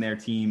assisting their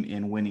team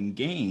in winning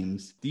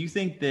games. Do you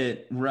think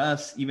that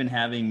Russ even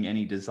having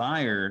any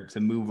desire to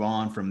move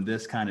on from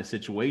this kind of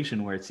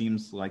situation where it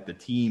seems like the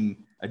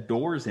team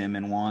adores him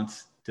and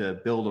wants to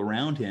build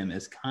around him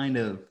is kind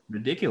of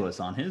ridiculous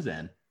on his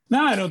end?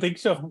 No, I don't think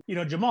so.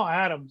 Jamal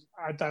Adams,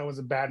 I thought it was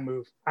a bad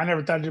move. I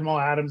never thought Jamal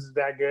Adams is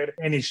that good,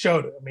 and he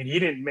showed it. I mean, he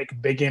didn't make a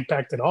big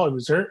impact at all. He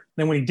was hurt.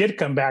 Then when he did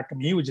come back, I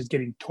mean, he was just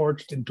getting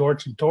torched and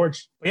torched and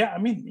torched. But yeah, I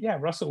mean, yeah,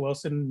 Russell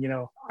Wilson,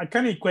 I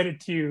kind of equate it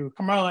to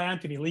Carmelo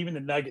Anthony leaving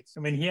the Nuggets.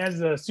 I mean, he has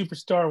a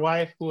superstar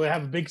wife who will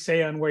have a big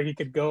say on where he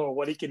could go or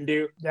what he can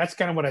do. That's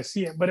kind of what I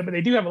see it. But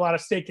they do have a lot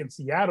of stake in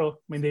Seattle.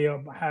 I mean, they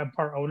have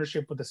part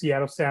ownership with the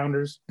Seattle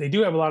Sounders. They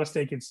do have a lot of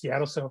stake in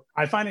Seattle. So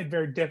I find it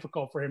very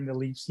difficult for him to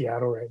leave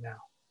Seattle right now.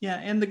 Yeah,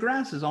 and the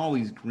grass is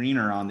always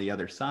greener on the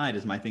other side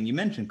is my thing. You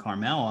mentioned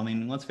Carmelo. I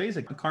mean, let's face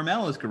it,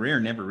 Carmelo's career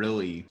never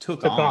really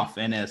took off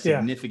in a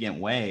significant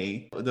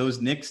way.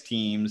 Those Knicks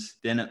teams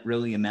didn't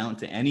really amount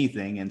to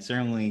anything, and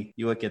certainly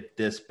you look at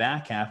this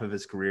back half of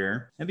his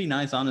career, it'd be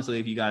nice, honestly,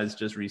 if you guys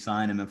just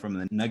re-sign him and from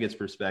the Nuggets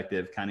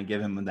perspective, kind of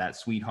give him that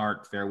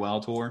sweetheart farewell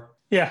tour.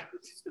 Yeah.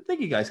 I think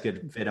you guys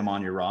could fit him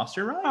on your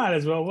roster, right? Might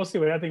as well. We'll see.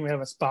 I think we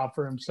have a spot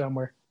for him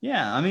somewhere.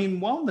 Yeah, I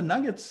mean, well, the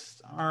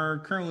Nuggets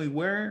are currently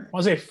where?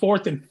 I'll say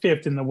 4th and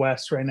 5th in the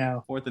West right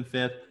now. 4th and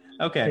 5th.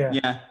 Okay,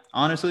 yeah.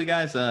 Honestly,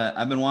 guys,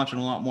 I've been watching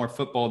a lot more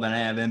football than I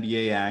have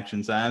NBA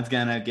action, so I'm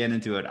going to get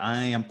into it.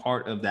 I am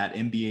part of that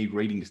NBA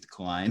ratings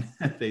decline.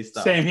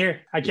 Same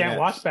here. I can't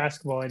watch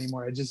basketball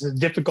anymore. It's just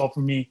difficult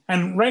for me.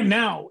 And right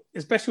now,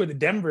 especially with the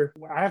Denver,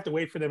 I have to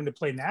wait for them to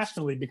play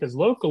nationally because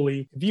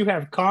locally, if you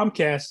have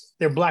Comcast,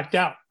 they're blacked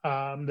out.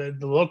 The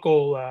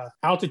local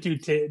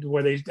altitude channel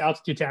where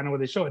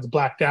they show it's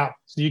blacked out,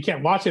 so you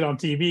can't watch it on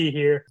TV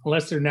here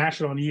unless they're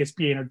national on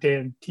ESPN or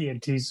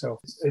TNT. So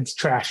it's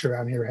trash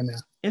around here right now.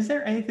 Is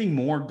there anything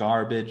more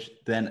garbage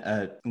than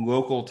a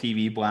local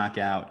TV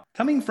blackout?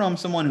 Coming from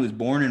someone who was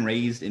born and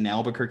raised in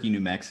Albuquerque, New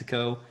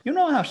Mexico, you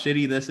know how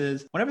shitty this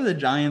is? Whenever the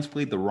Giants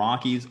played the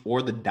Rockies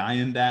or the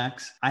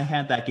Diamondbacks, I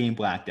had that game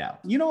blacked out.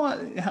 You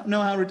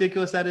know how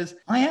ridiculous that is?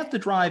 I have to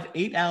drive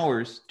 8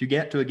 hours to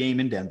get to a game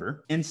in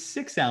Denver and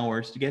 6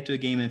 hours to get to a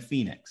game in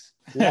Phoenix.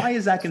 Why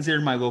is that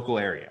considered my local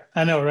area?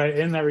 I know, right?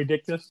 Isn't that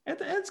ridiculous?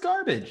 It's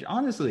garbage,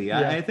 honestly.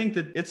 Yeah. I think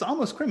that it's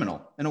almost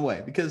criminal in a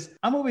way because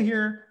I'm over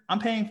here, I'm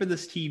paying for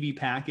this TV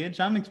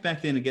package. I'm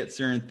expecting to get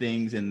certain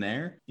things in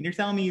there. And you're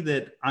telling me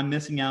that I'm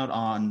missing out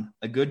on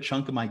a good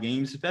chunk of my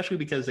games, especially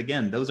because,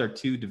 again, those are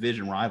two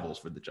division rivals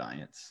for the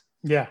Giants.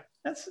 Yeah.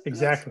 That's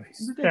exactly.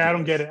 I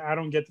don't get it. I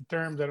don't get the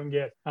terms. I don't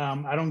get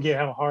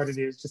how hard it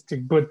is just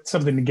to put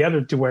something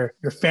together to where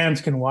your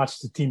fans can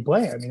watch the team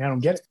play. I mean, I don't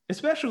get it.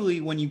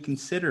 Especially when you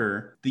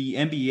consider the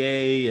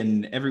NBA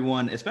and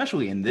everyone,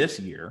 especially in this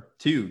year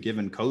too,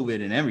 given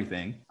COVID and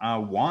everything,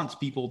 wants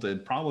people to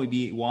probably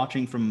be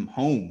watching from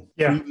home,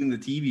 improving the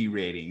TV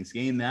ratings,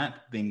 getting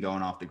that thing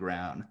going off the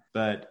ground.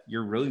 But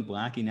you're really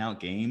blacking out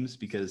games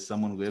because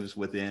someone lives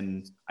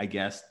within, I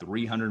guess,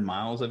 300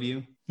 miles of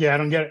you. Yeah, I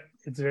don't get it.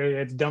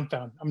 It's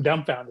dumbfounded. I'm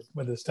dumbfounded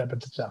with this type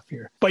of stuff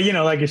here. But,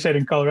 like you said,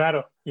 in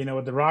Colorado,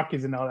 with the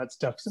Rockies and all that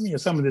stuff,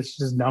 some of this is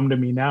just numb to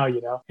me now,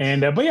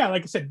 And, but yeah,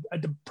 like I said,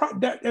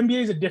 that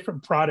NBA is a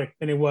different product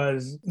than it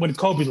was when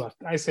Kobe left.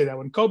 I say that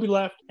when Kobe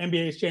left,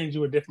 NBA has changed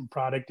to a different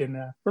product. And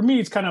for me,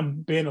 it's kind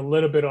of been a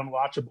little bit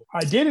unwatchable.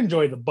 I did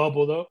enjoy the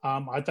bubble, though.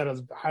 I thought it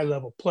was high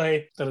level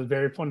play. Thought it was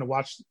very fun to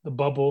watch the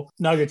bubble.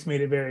 Nuggets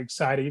made it very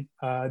exciting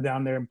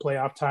down there in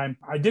playoff time.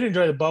 I did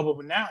enjoy the bubble,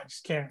 but now I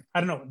just can't. I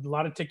don't know. A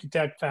lot of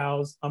ticky-tack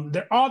fouls.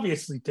 They're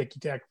obviously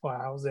ticky-tack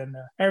fouls, and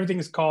everything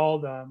is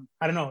called. I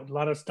don't know. A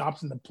lot of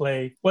stops in the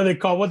play. What they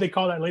call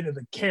that later,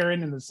 the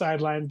Karen in the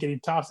sideline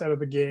getting tossed out of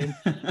the game.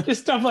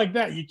 Just stuff like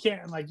that. You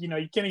can't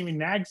you can't even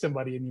nag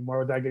somebody anymore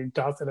without getting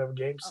tossed out of a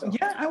game. So.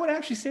 Yeah, I would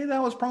actually say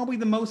that was probably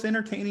the most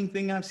entertaining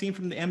thing I've seen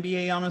from the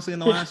NBA, honestly, in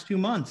the last 2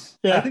 months.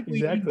 Yeah, I think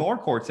we need more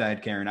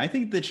courtside Karen. I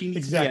think that she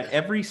needs to be at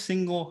every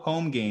single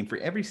home game for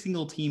every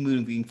single team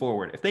moving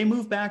forward. If they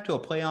move back to a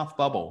playoff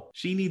bubble,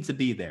 she needs to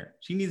be there.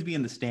 She needs to be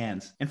in the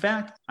stands. In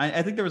fact,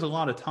 I think there was a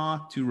lot of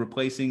talk to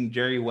replacing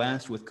Jerry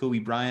West with Kobe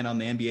Bryant on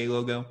the NBA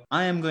logo.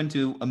 I am going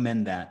to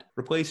amend that.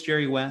 Replace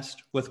Jerry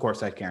West with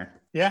courtside Karen.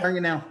 Yeah. Starting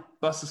it now.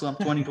 Bust the Slump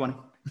 2020.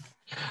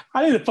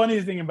 I think the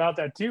funniest thing about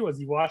that too was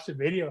he watched the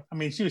video. I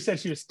mean, she said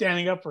she was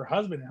standing up for her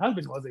husband, and her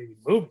husband wasn't even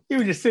moving. He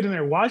was just sitting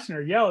there watching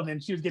her yell, and then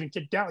she was getting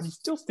kicked out, and he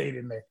still stayed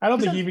in there. I don't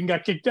think he even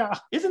got kicked out.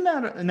 Isn't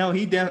that no?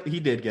 He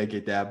did get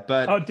kicked out,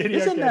 but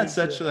isn't that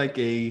such like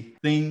a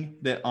thing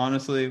that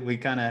honestly we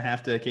kind of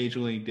have to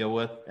occasionally deal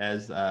with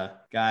as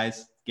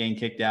guys? Getting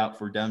kicked out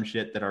for dumb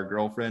shit that our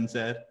girlfriend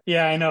said.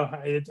 Yeah, I know.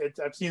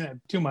 I've seen it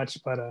too much,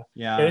 but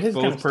it is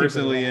both kind of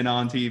personally and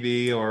on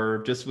TV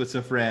or just with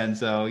some friends.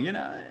 So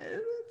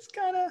it's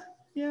kind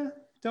of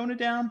tone it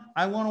down.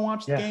 I want to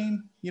watch the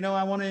game.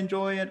 I want to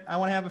enjoy it. I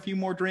want to have a few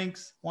more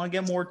drinks. I want to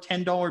get more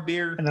 $10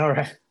 beer. I know,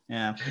 right?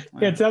 Yeah.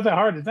 It's not that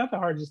hard. It's not that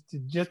hard just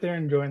to sit there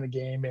enjoying the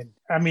game. And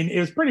I mean, it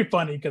was pretty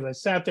funny because I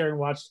sat there and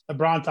watched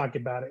LeBron talk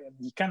about it, and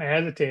he kind of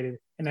hesitated.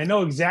 And I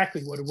know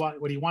exactly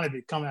what he wanted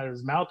to come out of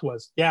his mouth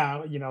was, yeah,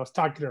 I was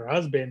talking to her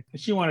husband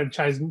and she wanted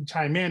to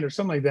chime in or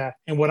something like that.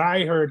 And what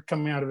I heard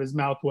coming out of his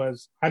mouth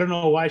was, I don't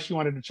know why she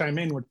wanted to chime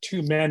in where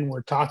two men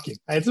were talking.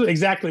 It's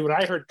exactly what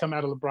I heard come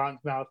out of LeBron's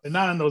mouth, and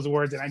not in those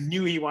words. And I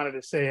knew he wanted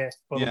to say it,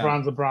 but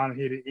LeBron's LeBron.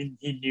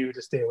 He knew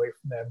to stay away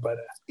from that. But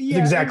it's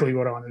exactly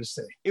what I wanted to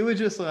say. It was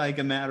just like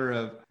a matter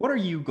of, what are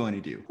you going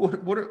to do?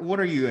 What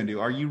are you going to do?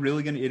 Are you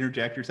really going to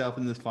interject yourself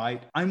in this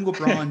fight? I'm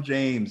LeBron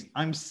James.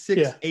 I'm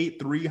 6'8",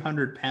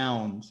 300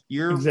 pounds.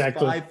 You're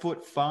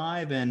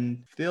 5'5"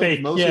 and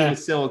filled mostly with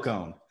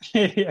silicone.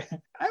 Yeah.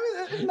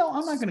 I mean, no,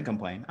 I'm not going to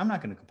complain.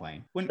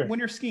 When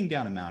you're skiing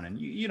down a mountain,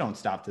 you don't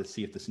stop to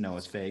see if the snow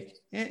is fake.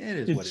 It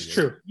is what it is. It's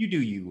true. You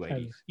do you,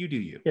 ladies. You do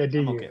you. Yeah,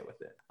 I'm okay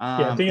with it.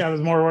 I think I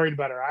was more worried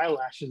about her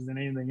eyelashes than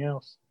anything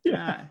else.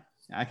 Yeah.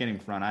 I can't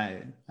even front.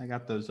 I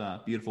got those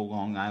beautiful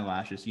long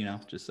eyelashes,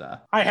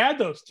 I had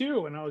those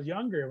too when I was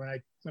younger. When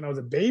I was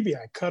a baby,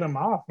 I cut them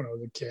off when I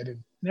was a kid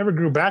and never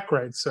grew back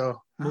right. So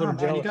I'm a little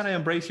jealous. You got to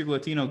embrace your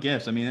Latino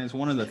gifts. I mean, it's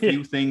one of the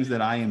few things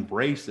that I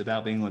embrace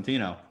about being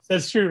Latino.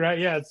 That's true, right?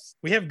 Yeah,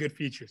 we have good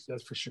features.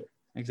 That's for sure.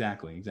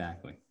 Exactly.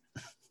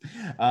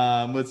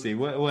 Let's see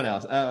what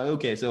else.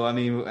 Okay, so I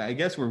mean, I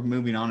guess we're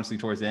moving honestly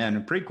towards the end.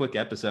 A pretty quick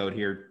episode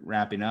here,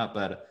 wrapping up.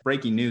 But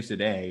breaking news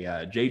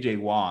today: J.J.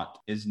 Watt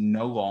is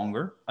no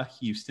longer a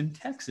Houston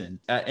Texan.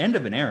 End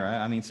of an era.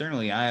 I mean,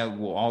 certainly I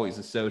will always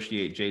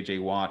associate J.J.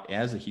 Watt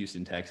as a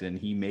Houston Texan.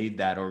 He made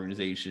that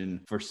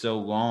organization for so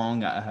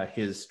long.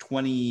 His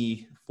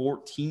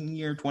 2013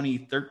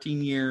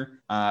 year,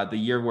 the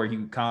year where he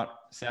caught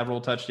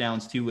several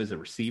touchdowns too as a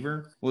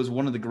receiver, was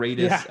one of the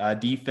greatest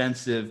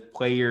defensive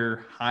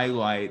player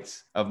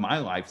highlights of my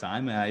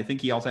lifetime. I think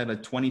he also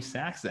had 20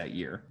 sacks that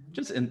year.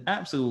 Just an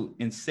absolute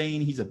insane.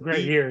 He's a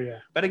great year, yeah.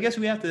 But I guess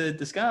we have to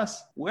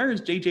discuss, where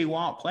is J.J.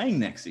 Watt playing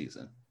next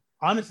season?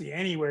 Honestly,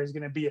 anywhere is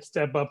going to be a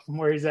step up from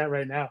where he's at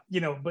right now.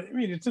 But I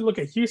mean, to look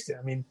at Houston,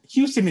 I mean,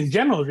 Houston in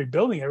general is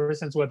rebuilding ever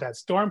since that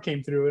storm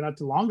came through not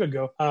too long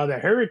ago. The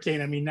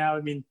hurricane,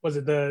 was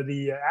it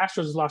the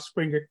Astros lost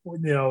Springer?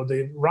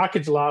 The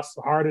Rockets lost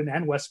Harden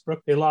and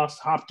Westbrook. They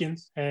lost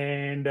Hopkins,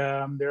 and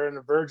they're on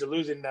the verge of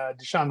losing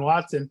Deshaun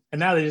Watson. And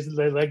now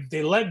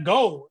they let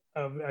go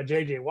of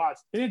J.J.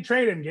 Watts. They didn't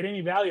trade him, get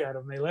any value out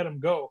of him. They let him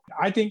go.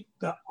 I think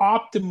the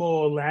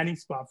optimal landing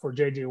spot for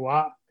J.J.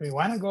 Watt, I mean,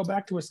 why not go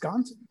back to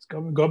Wisconsin?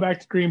 Let's go back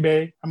to Green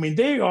Bay. I mean,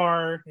 they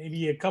are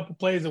maybe a couple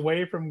plays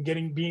away from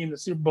being in the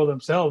Super Bowl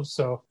themselves.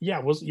 So,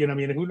 yeah,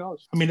 who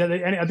knows? I mean,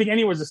 I think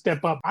anywhere's a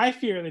step up. I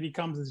fear that he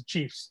comes as the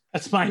Chiefs.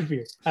 That's my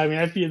fear. I mean,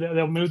 I fear that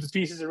they'll move the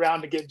pieces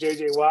around to get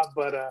J.J. Watt,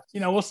 but,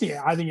 we'll see.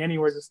 I think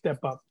anywhere's a step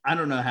up. I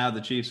don't know how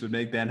the Chiefs would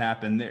make that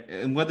happen.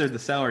 And whether the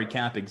salary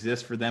cap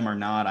exists for them or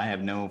not, I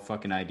have no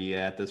fucking idea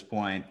at this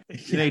point.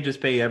 They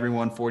just pay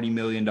everyone $40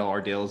 million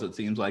deals, it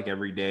seems like,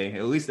 every day.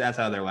 At least that's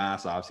how their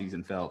last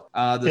offseason felt.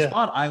 The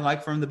spot I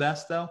like from the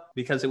best, though,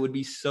 because it would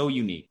be so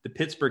unique, the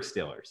Pittsburgh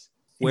Steelers.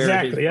 Where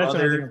exactly. That's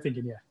brother, what I'm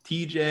thinking, yeah.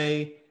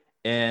 TJ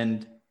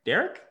and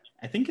Derek?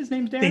 I think his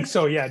name's Derek. I think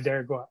so, yeah,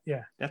 Derek Watt,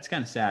 yeah. That's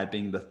kind of sad,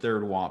 being the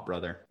third Watt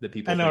brother that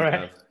people think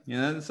right? of.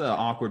 That's an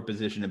awkward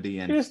position to be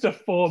in. He's just a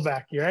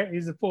fullback, right?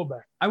 He's a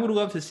fullback. I would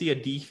love to see a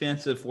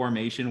defensive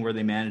formation where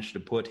they managed to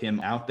put him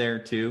out there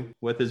too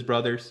with his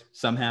brothers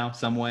somehow,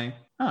 some way.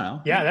 I don't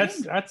know. Yeah,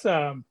 that's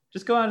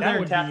just go out there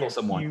and tackle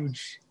someone.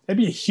 That'd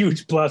be a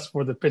huge plus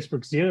for the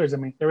Pittsburgh Steelers. I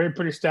mean, they're already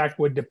pretty stacked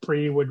with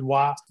Dupree, with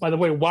Watt. By the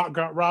way, Watt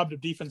got robbed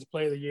of Defensive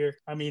Player of the Year.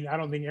 I mean, I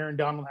don't think Aaron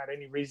Donald had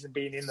any reason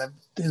being in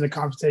the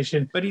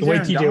conversation. But he's the way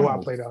Aaron TJ Donald.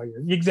 Watt played all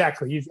year.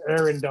 Exactly, he's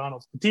Aaron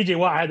Donald. TJ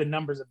Watt had the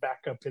numbers to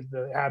back up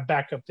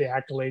the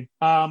accolade.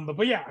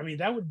 But yeah, I mean,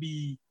 that would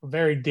be a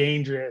very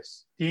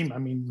dangerous team. I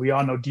mean, we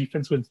all know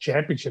defense wins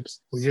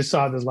championships. We just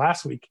saw this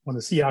last week when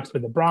the Seahawks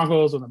played the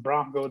Broncos, when the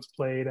Broncos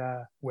played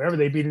wherever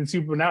they beat in the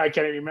Super Bowl. Now I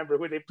can't even remember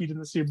who they beat in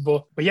the Super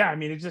Bowl. But yeah, I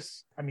mean,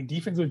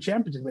 defense wins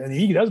championships. And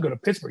he does go to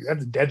Pittsburgh.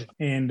 That's deadly.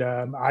 And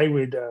I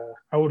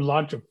would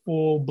launch a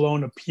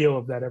full-blown appeal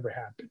if that ever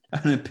happened.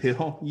 An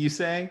appeal, you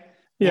say?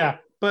 Yeah.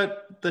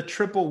 But the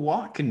triple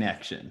Watt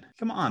connection.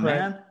 Come on,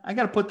 man. I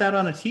got to put that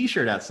on a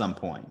T-shirt at some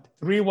point.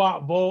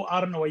 3-watt volt.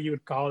 I don't know what you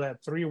would call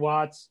that. 3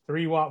 watts,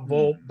 3-watt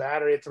volt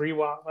battery,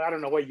 3-watt. I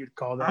don't know what you'd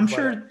call that. I'm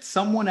sure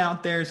someone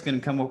out there is going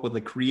to come up with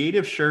a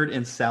creative shirt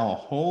and sell a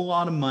whole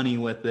lot of money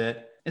with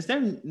it. Is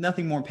there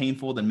nothing more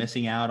painful than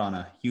missing out on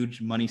a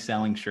huge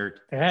money-selling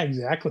shirt? Yeah,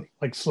 exactly.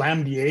 Like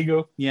Slam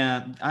Diego.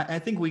 Yeah, I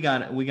think we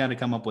got to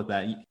come up with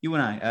that. You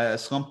and I,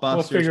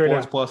 Slumpbuster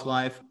Sports Plus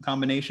Life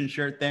combination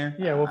shirt there.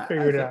 Yeah, we'll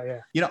figure it out,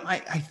 yeah.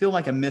 I feel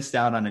like I missed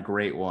out on a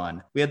great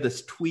one. We had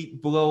this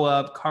tweet blow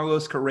up.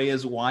 Carlos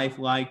Correa's wife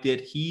liked it.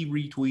 He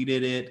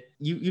retweeted it.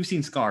 You've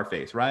seen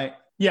Scarface, right?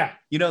 Yeah.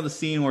 You know the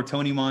scene where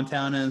Tony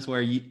Montana is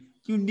where you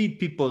need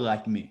people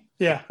like me.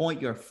 Yeah.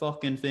 Point your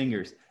fucking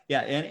fingers.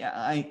 Yeah,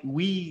 and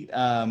we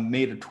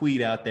made a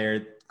tweet out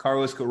there.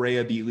 Carlos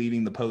Correa be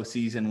leaving the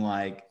postseason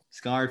like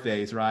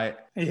Scarface, right?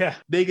 Yeah.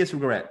 Biggest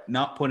regret,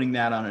 not putting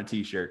that on a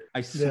t-shirt.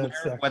 I swear,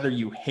 sucks. whether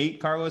you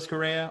hate Carlos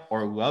Correa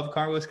or love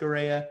Carlos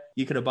Correa,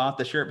 you could have bought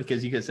the shirt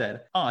because you could have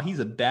said, oh, he's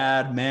a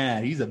bad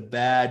man. He's a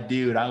bad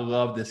dude. I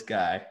love this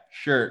guy.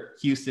 Shirt,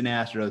 Houston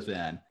Astros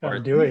fan. Or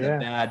do it, he's yeah. a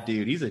bad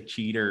dude. He's a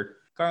cheater.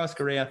 Carlos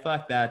Correa,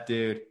 fuck that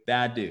dude.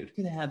 Bad dude.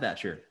 You could have had that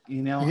shirt.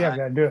 You know,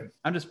 Gotta do it.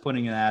 I'm just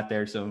putting it out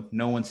there so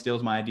no one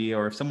steals my idea,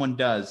 or if someone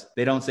does,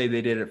 they don't say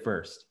they did it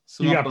first.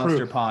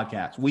 Slumpbuster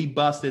podcast. We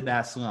busted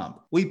that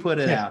slump. We put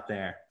it out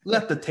there.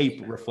 Let the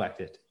tape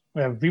reflect it.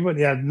 People,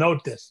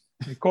 note this.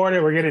 Record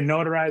it. We're getting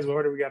notarized.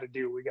 What do we got to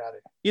do? We got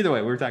it. Either way,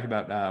 we were talking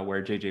about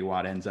where JJ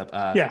Watt ends up.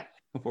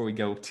 Before we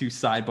go to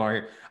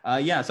sidebar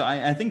here. So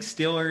I think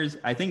Steelers,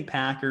 I think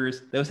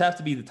Packers, those have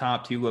to be the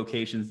top two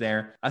locations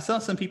there. I saw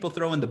some people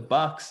throwing the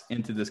Bucks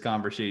into this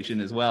conversation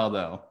as well,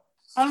 though.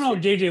 I don't know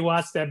if JJ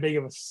Watt's that big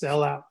of a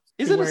sellout.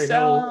 Is it a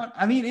sellout?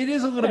 I mean, it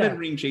is a little bit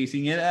ring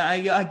chasing.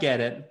 I get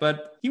it,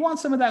 but he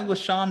wants some of that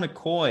LaShawn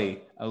McCoy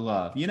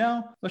love, you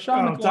know?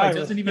 LaShawn McCoy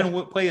doesn't even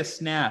play a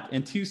snap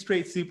in 2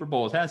 straight Super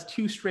Bowls, has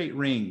 2 straight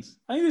rings.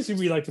 I think this would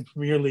be like the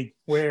Premier League,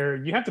 where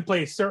you have to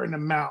play a certain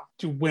amount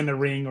to win a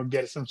ring or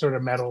get some sort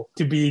of medal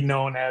to be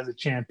known as a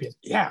champion.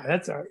 Yeah,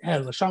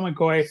 LaShawn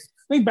McCoy.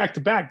 I think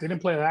back-to-back. They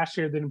didn't play last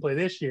year. They didn't play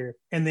this year.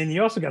 And then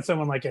you also got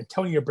someone like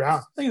Antonio Brown.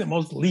 I think the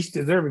most least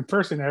deserving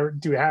person ever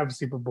to have a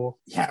Super Bowl.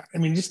 Yeah, I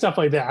mean, just stuff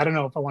like that. I don't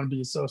know if I want to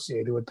be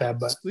associated with that,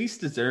 but least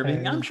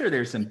deserving. I'm sure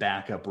there's some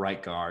backup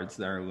right guards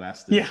that are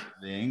less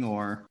deserving.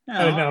 Or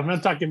I don't know. I'm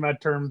not talking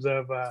about terms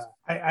of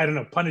I don't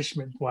know,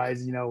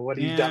 punishment-wise. You know what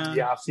he's done in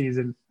the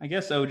offseason. I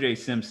guess O.J.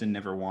 Simpson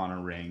never won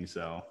a ring,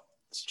 so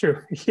it's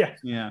true. Yeah.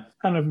 Yeah.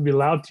 I don't know if he'd be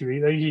allowed to.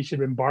 He should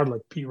have been barred like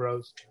Pete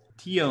Rose.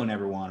 T.O.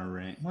 never won a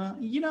ring. Well,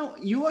 you know,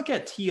 you look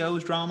at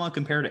T.O.'s drama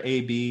compared to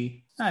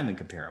A.B., not even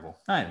comparable.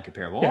 Yeah.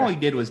 All he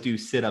did was do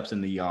sit-ups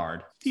in the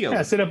yard. T.O.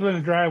 Yeah, sit up in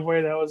the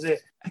driveway. That was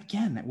it.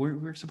 Again,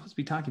 we're supposed to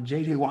be talking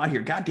J.J. Watt here.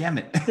 God damn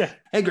it. Yeah.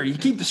 Edgar, you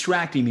keep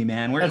distracting me,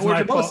 man. We're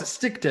supposed to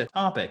stick to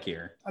topic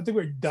here. I think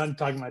we're done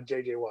talking about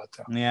J.J. Watt,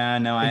 though. Yeah,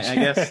 no, I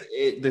guess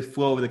the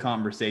flow of the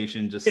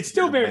conversation just... It's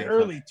still very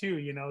early, too,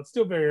 you know. It's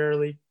still very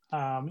early.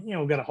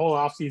 We've got a whole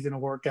offseason to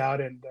work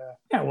out, and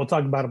we'll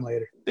talk about him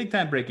later. Big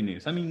time breaking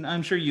news. I mean,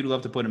 I'm sure you'd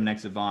love to put him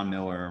next to Von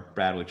Miller or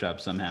Bradley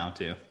Chubb somehow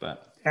too,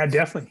 but yeah,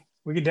 definitely.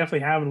 We could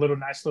definitely have a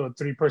nice little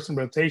 3-person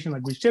rotation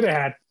like we should have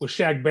had with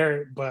Shaq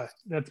Barrett, but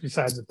that's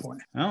besides the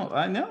point. Oh,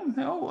 I know.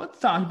 No, let's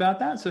talk about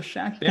that. So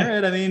Shaq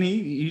Barrett, I mean,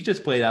 he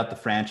just played out the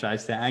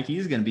franchise tag.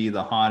 He's going to be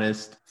the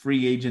hottest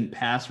free agent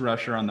pass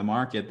rusher on the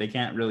market. They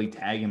can't really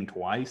tag him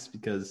twice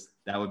because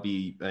that would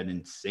be an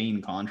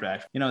insane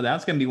contract. You know,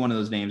 that's going to be one of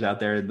those names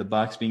out there. The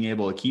Bucs being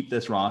able to keep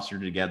this roster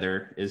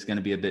together is going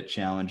to be a bit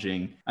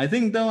challenging. I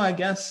think, though, I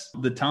guess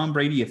the Tom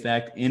Brady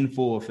effect, in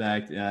full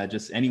effect,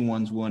 just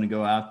anyone's willing to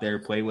go out there,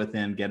 play with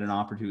him, get an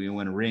opportunity to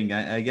win a ring.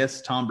 I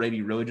guess Tom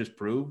Brady really just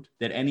proved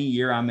that any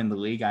year I'm in the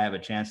league, I have a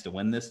chance to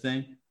win this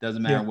thing.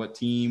 Doesn't matter what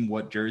team,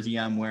 what jersey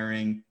I'm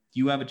wearing.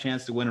 You have a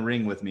chance to win a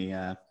ring with me.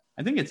 I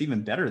think it's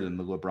even better than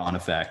the LeBron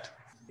effect.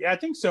 Yeah, I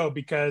think so,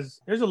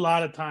 because there's a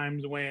lot of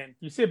times when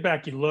you sit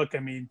back, you look, I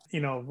mean, you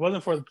know, it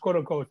wasn't for the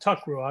quote-unquote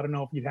tuck rule. I don't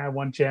know if you'd have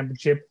one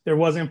championship. There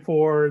wasn't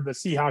for the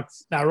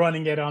Seahawks not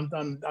running it on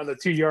the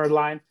 2-yard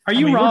line. Are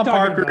you Rob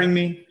Parkering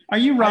me? Are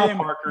you Rob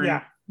Parkering?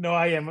 Yeah. No,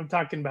 I am. I'm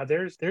talking about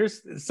there's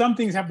some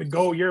things have to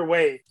go your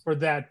way for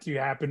that to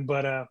happen,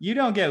 but you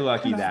don't get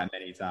lucky that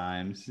many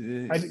times.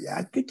 I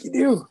think you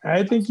do.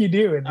 I think you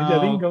do, and I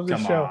think it goes to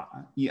show.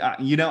 Yeah,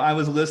 you know, I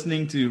was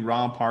listening to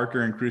Rob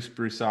Parker and Chris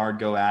Broussard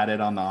go at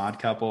it on The Odd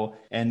Couple,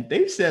 and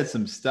they said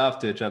some stuff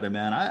to each other,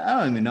 man.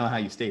 I don't even know how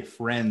you stay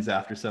friends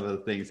after some of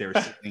the things they were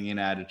singing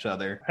at each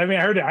other. I mean,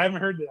 I heard it. I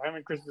haven't heard it. I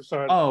haven't Chris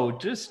Broussard. Oh,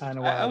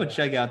 I would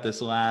check out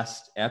this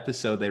last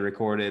episode they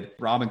recorded.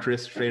 Rob and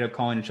Chris straight up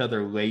calling each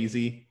other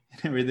lazy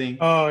and everything.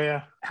 Oh,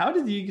 yeah. How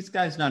did you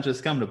guys not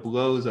just come to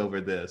blows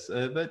over this?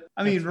 But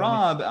I mean,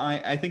 Rob,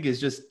 I think is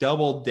just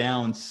doubled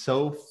down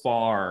so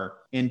far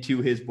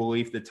into his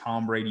belief that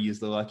Tom Brady is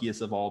the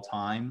luckiest of all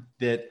time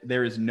that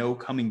there is no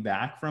coming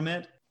back from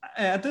it.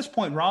 At this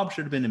point, Rob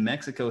should have been in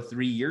Mexico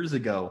 3 years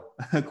ago,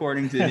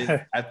 according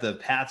to at the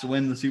Pats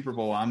win the Super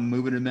Bowl. I'm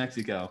moving to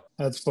Mexico.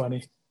 That's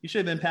funny. He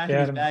should have been packing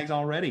his bags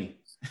already.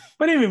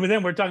 But even with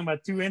them, we're talking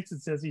about 2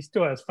 instances. He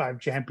still has 5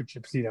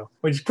 championships, you know,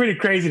 which is pretty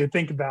crazy to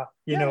think about.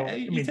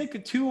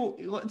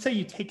 Let's say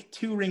you take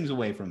 2 rings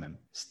away from him,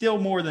 still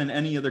more than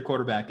any other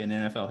quarterback in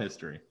NFL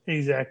history.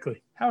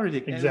 Exactly. How did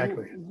it?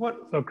 Exactly. What?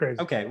 So crazy.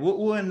 Okay,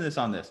 we'll end this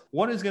on this.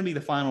 What is going to be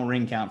the final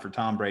ring count for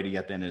Tom Brady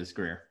at the end of his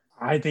career?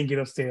 I think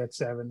it'll stay at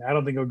 7. I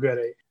don't think it'll go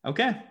to 8.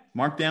 Okay,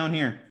 mark down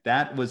here.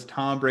 That was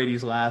Tom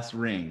Brady's last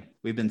ring.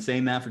 We've been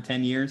saying that for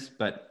 10 years,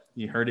 but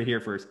you heard it here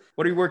first.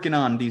 What are you working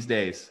on these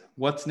days?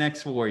 What's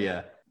next for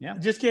you? Yeah.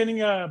 Just getting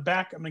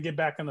back. I'm gonna get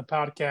back on the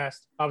podcast.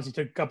 Obviously,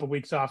 took a couple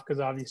weeks off because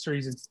of obvious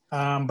reasons.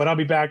 But I'll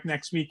be back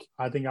next week.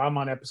 I think I'm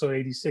on episode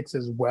 86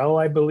 as well,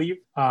 I believe.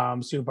 So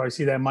you'll probably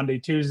see that Monday,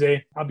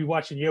 Tuesday. I'll be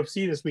watching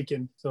UFC this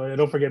weekend, so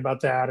don't forget about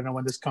that. I don't know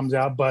when this comes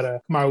out,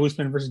 but Kamaru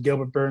Usman versus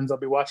Gilbert Burns. I'll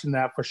be watching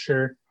that for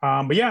sure.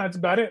 But yeah, that's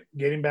about it.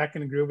 Getting back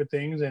in the groove of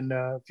things and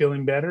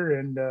feeling better,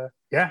 and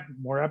yeah,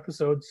 more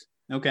episodes.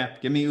 Okay,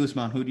 give me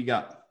Usman. Who do you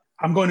got?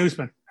 I'm going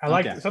Usman. I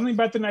like Okay. something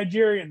about the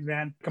Nigerians,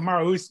 man.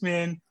 Kamaru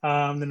Usman,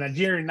 the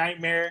Nigerian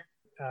Nightmare,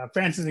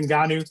 Francis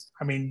Ngannou.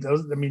 I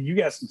mean, you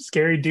got some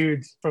scary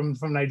dudes from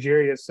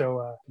Nigeria.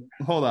 So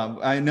Hold on.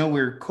 I know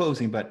we're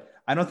closing, but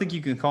I don't think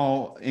you can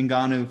call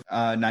Ngannou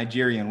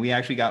Nigerian. We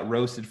actually got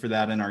roasted for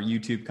that in our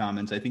YouTube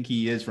comments. I think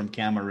he is from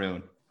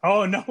Cameroon.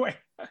 oh no way.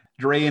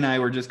 Dre and I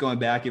were just going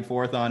back and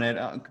forth on it,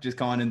 just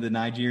calling him the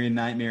Nigerian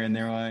Nightmare, and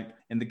they're like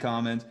in the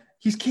comments,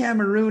 "He's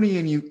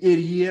Cameroonian, you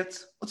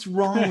idiots! What's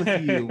wrong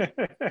with you,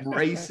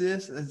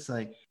 racist?" It's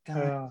like,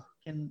 God,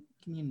 can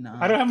you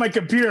not? I don't have my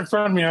computer in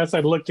front of me. I was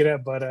like, look it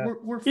up, but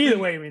we're either free.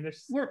 way, I mean,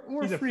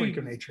 he's a freak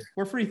of nature.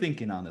 We're free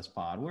thinking on this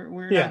pod.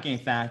 We're Yeah. not getting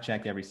fact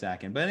checked every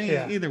second. But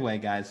Yeah. either way,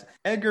 guys,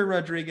 Edgar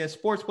Rodriguez,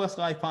 Sports Plus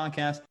Life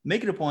podcast.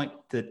 Make it a point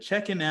to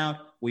check him out.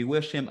 We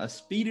wish him a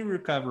speedy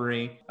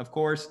recovery. Of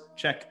course,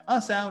 check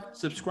us out.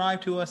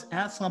 Subscribe to us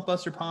at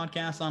Slumpbuster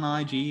Podcast on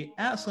IG,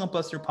 at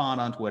Slumpbuster Pod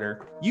on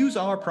Twitter. Use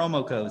our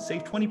promo code.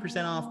 Save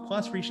 20% off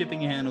plus free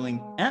shipping and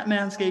handling at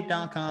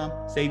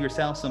manscaped.com. Save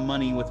yourself some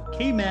money with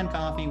Caveman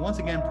Coffee. Once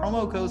again,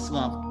 promo code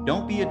SLUMP.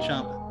 Don't be a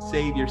chump.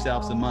 Save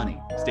yourself some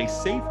money. Stay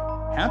safe,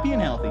 happy,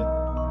 and healthy.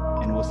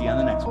 And we'll see you on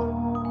the next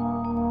one.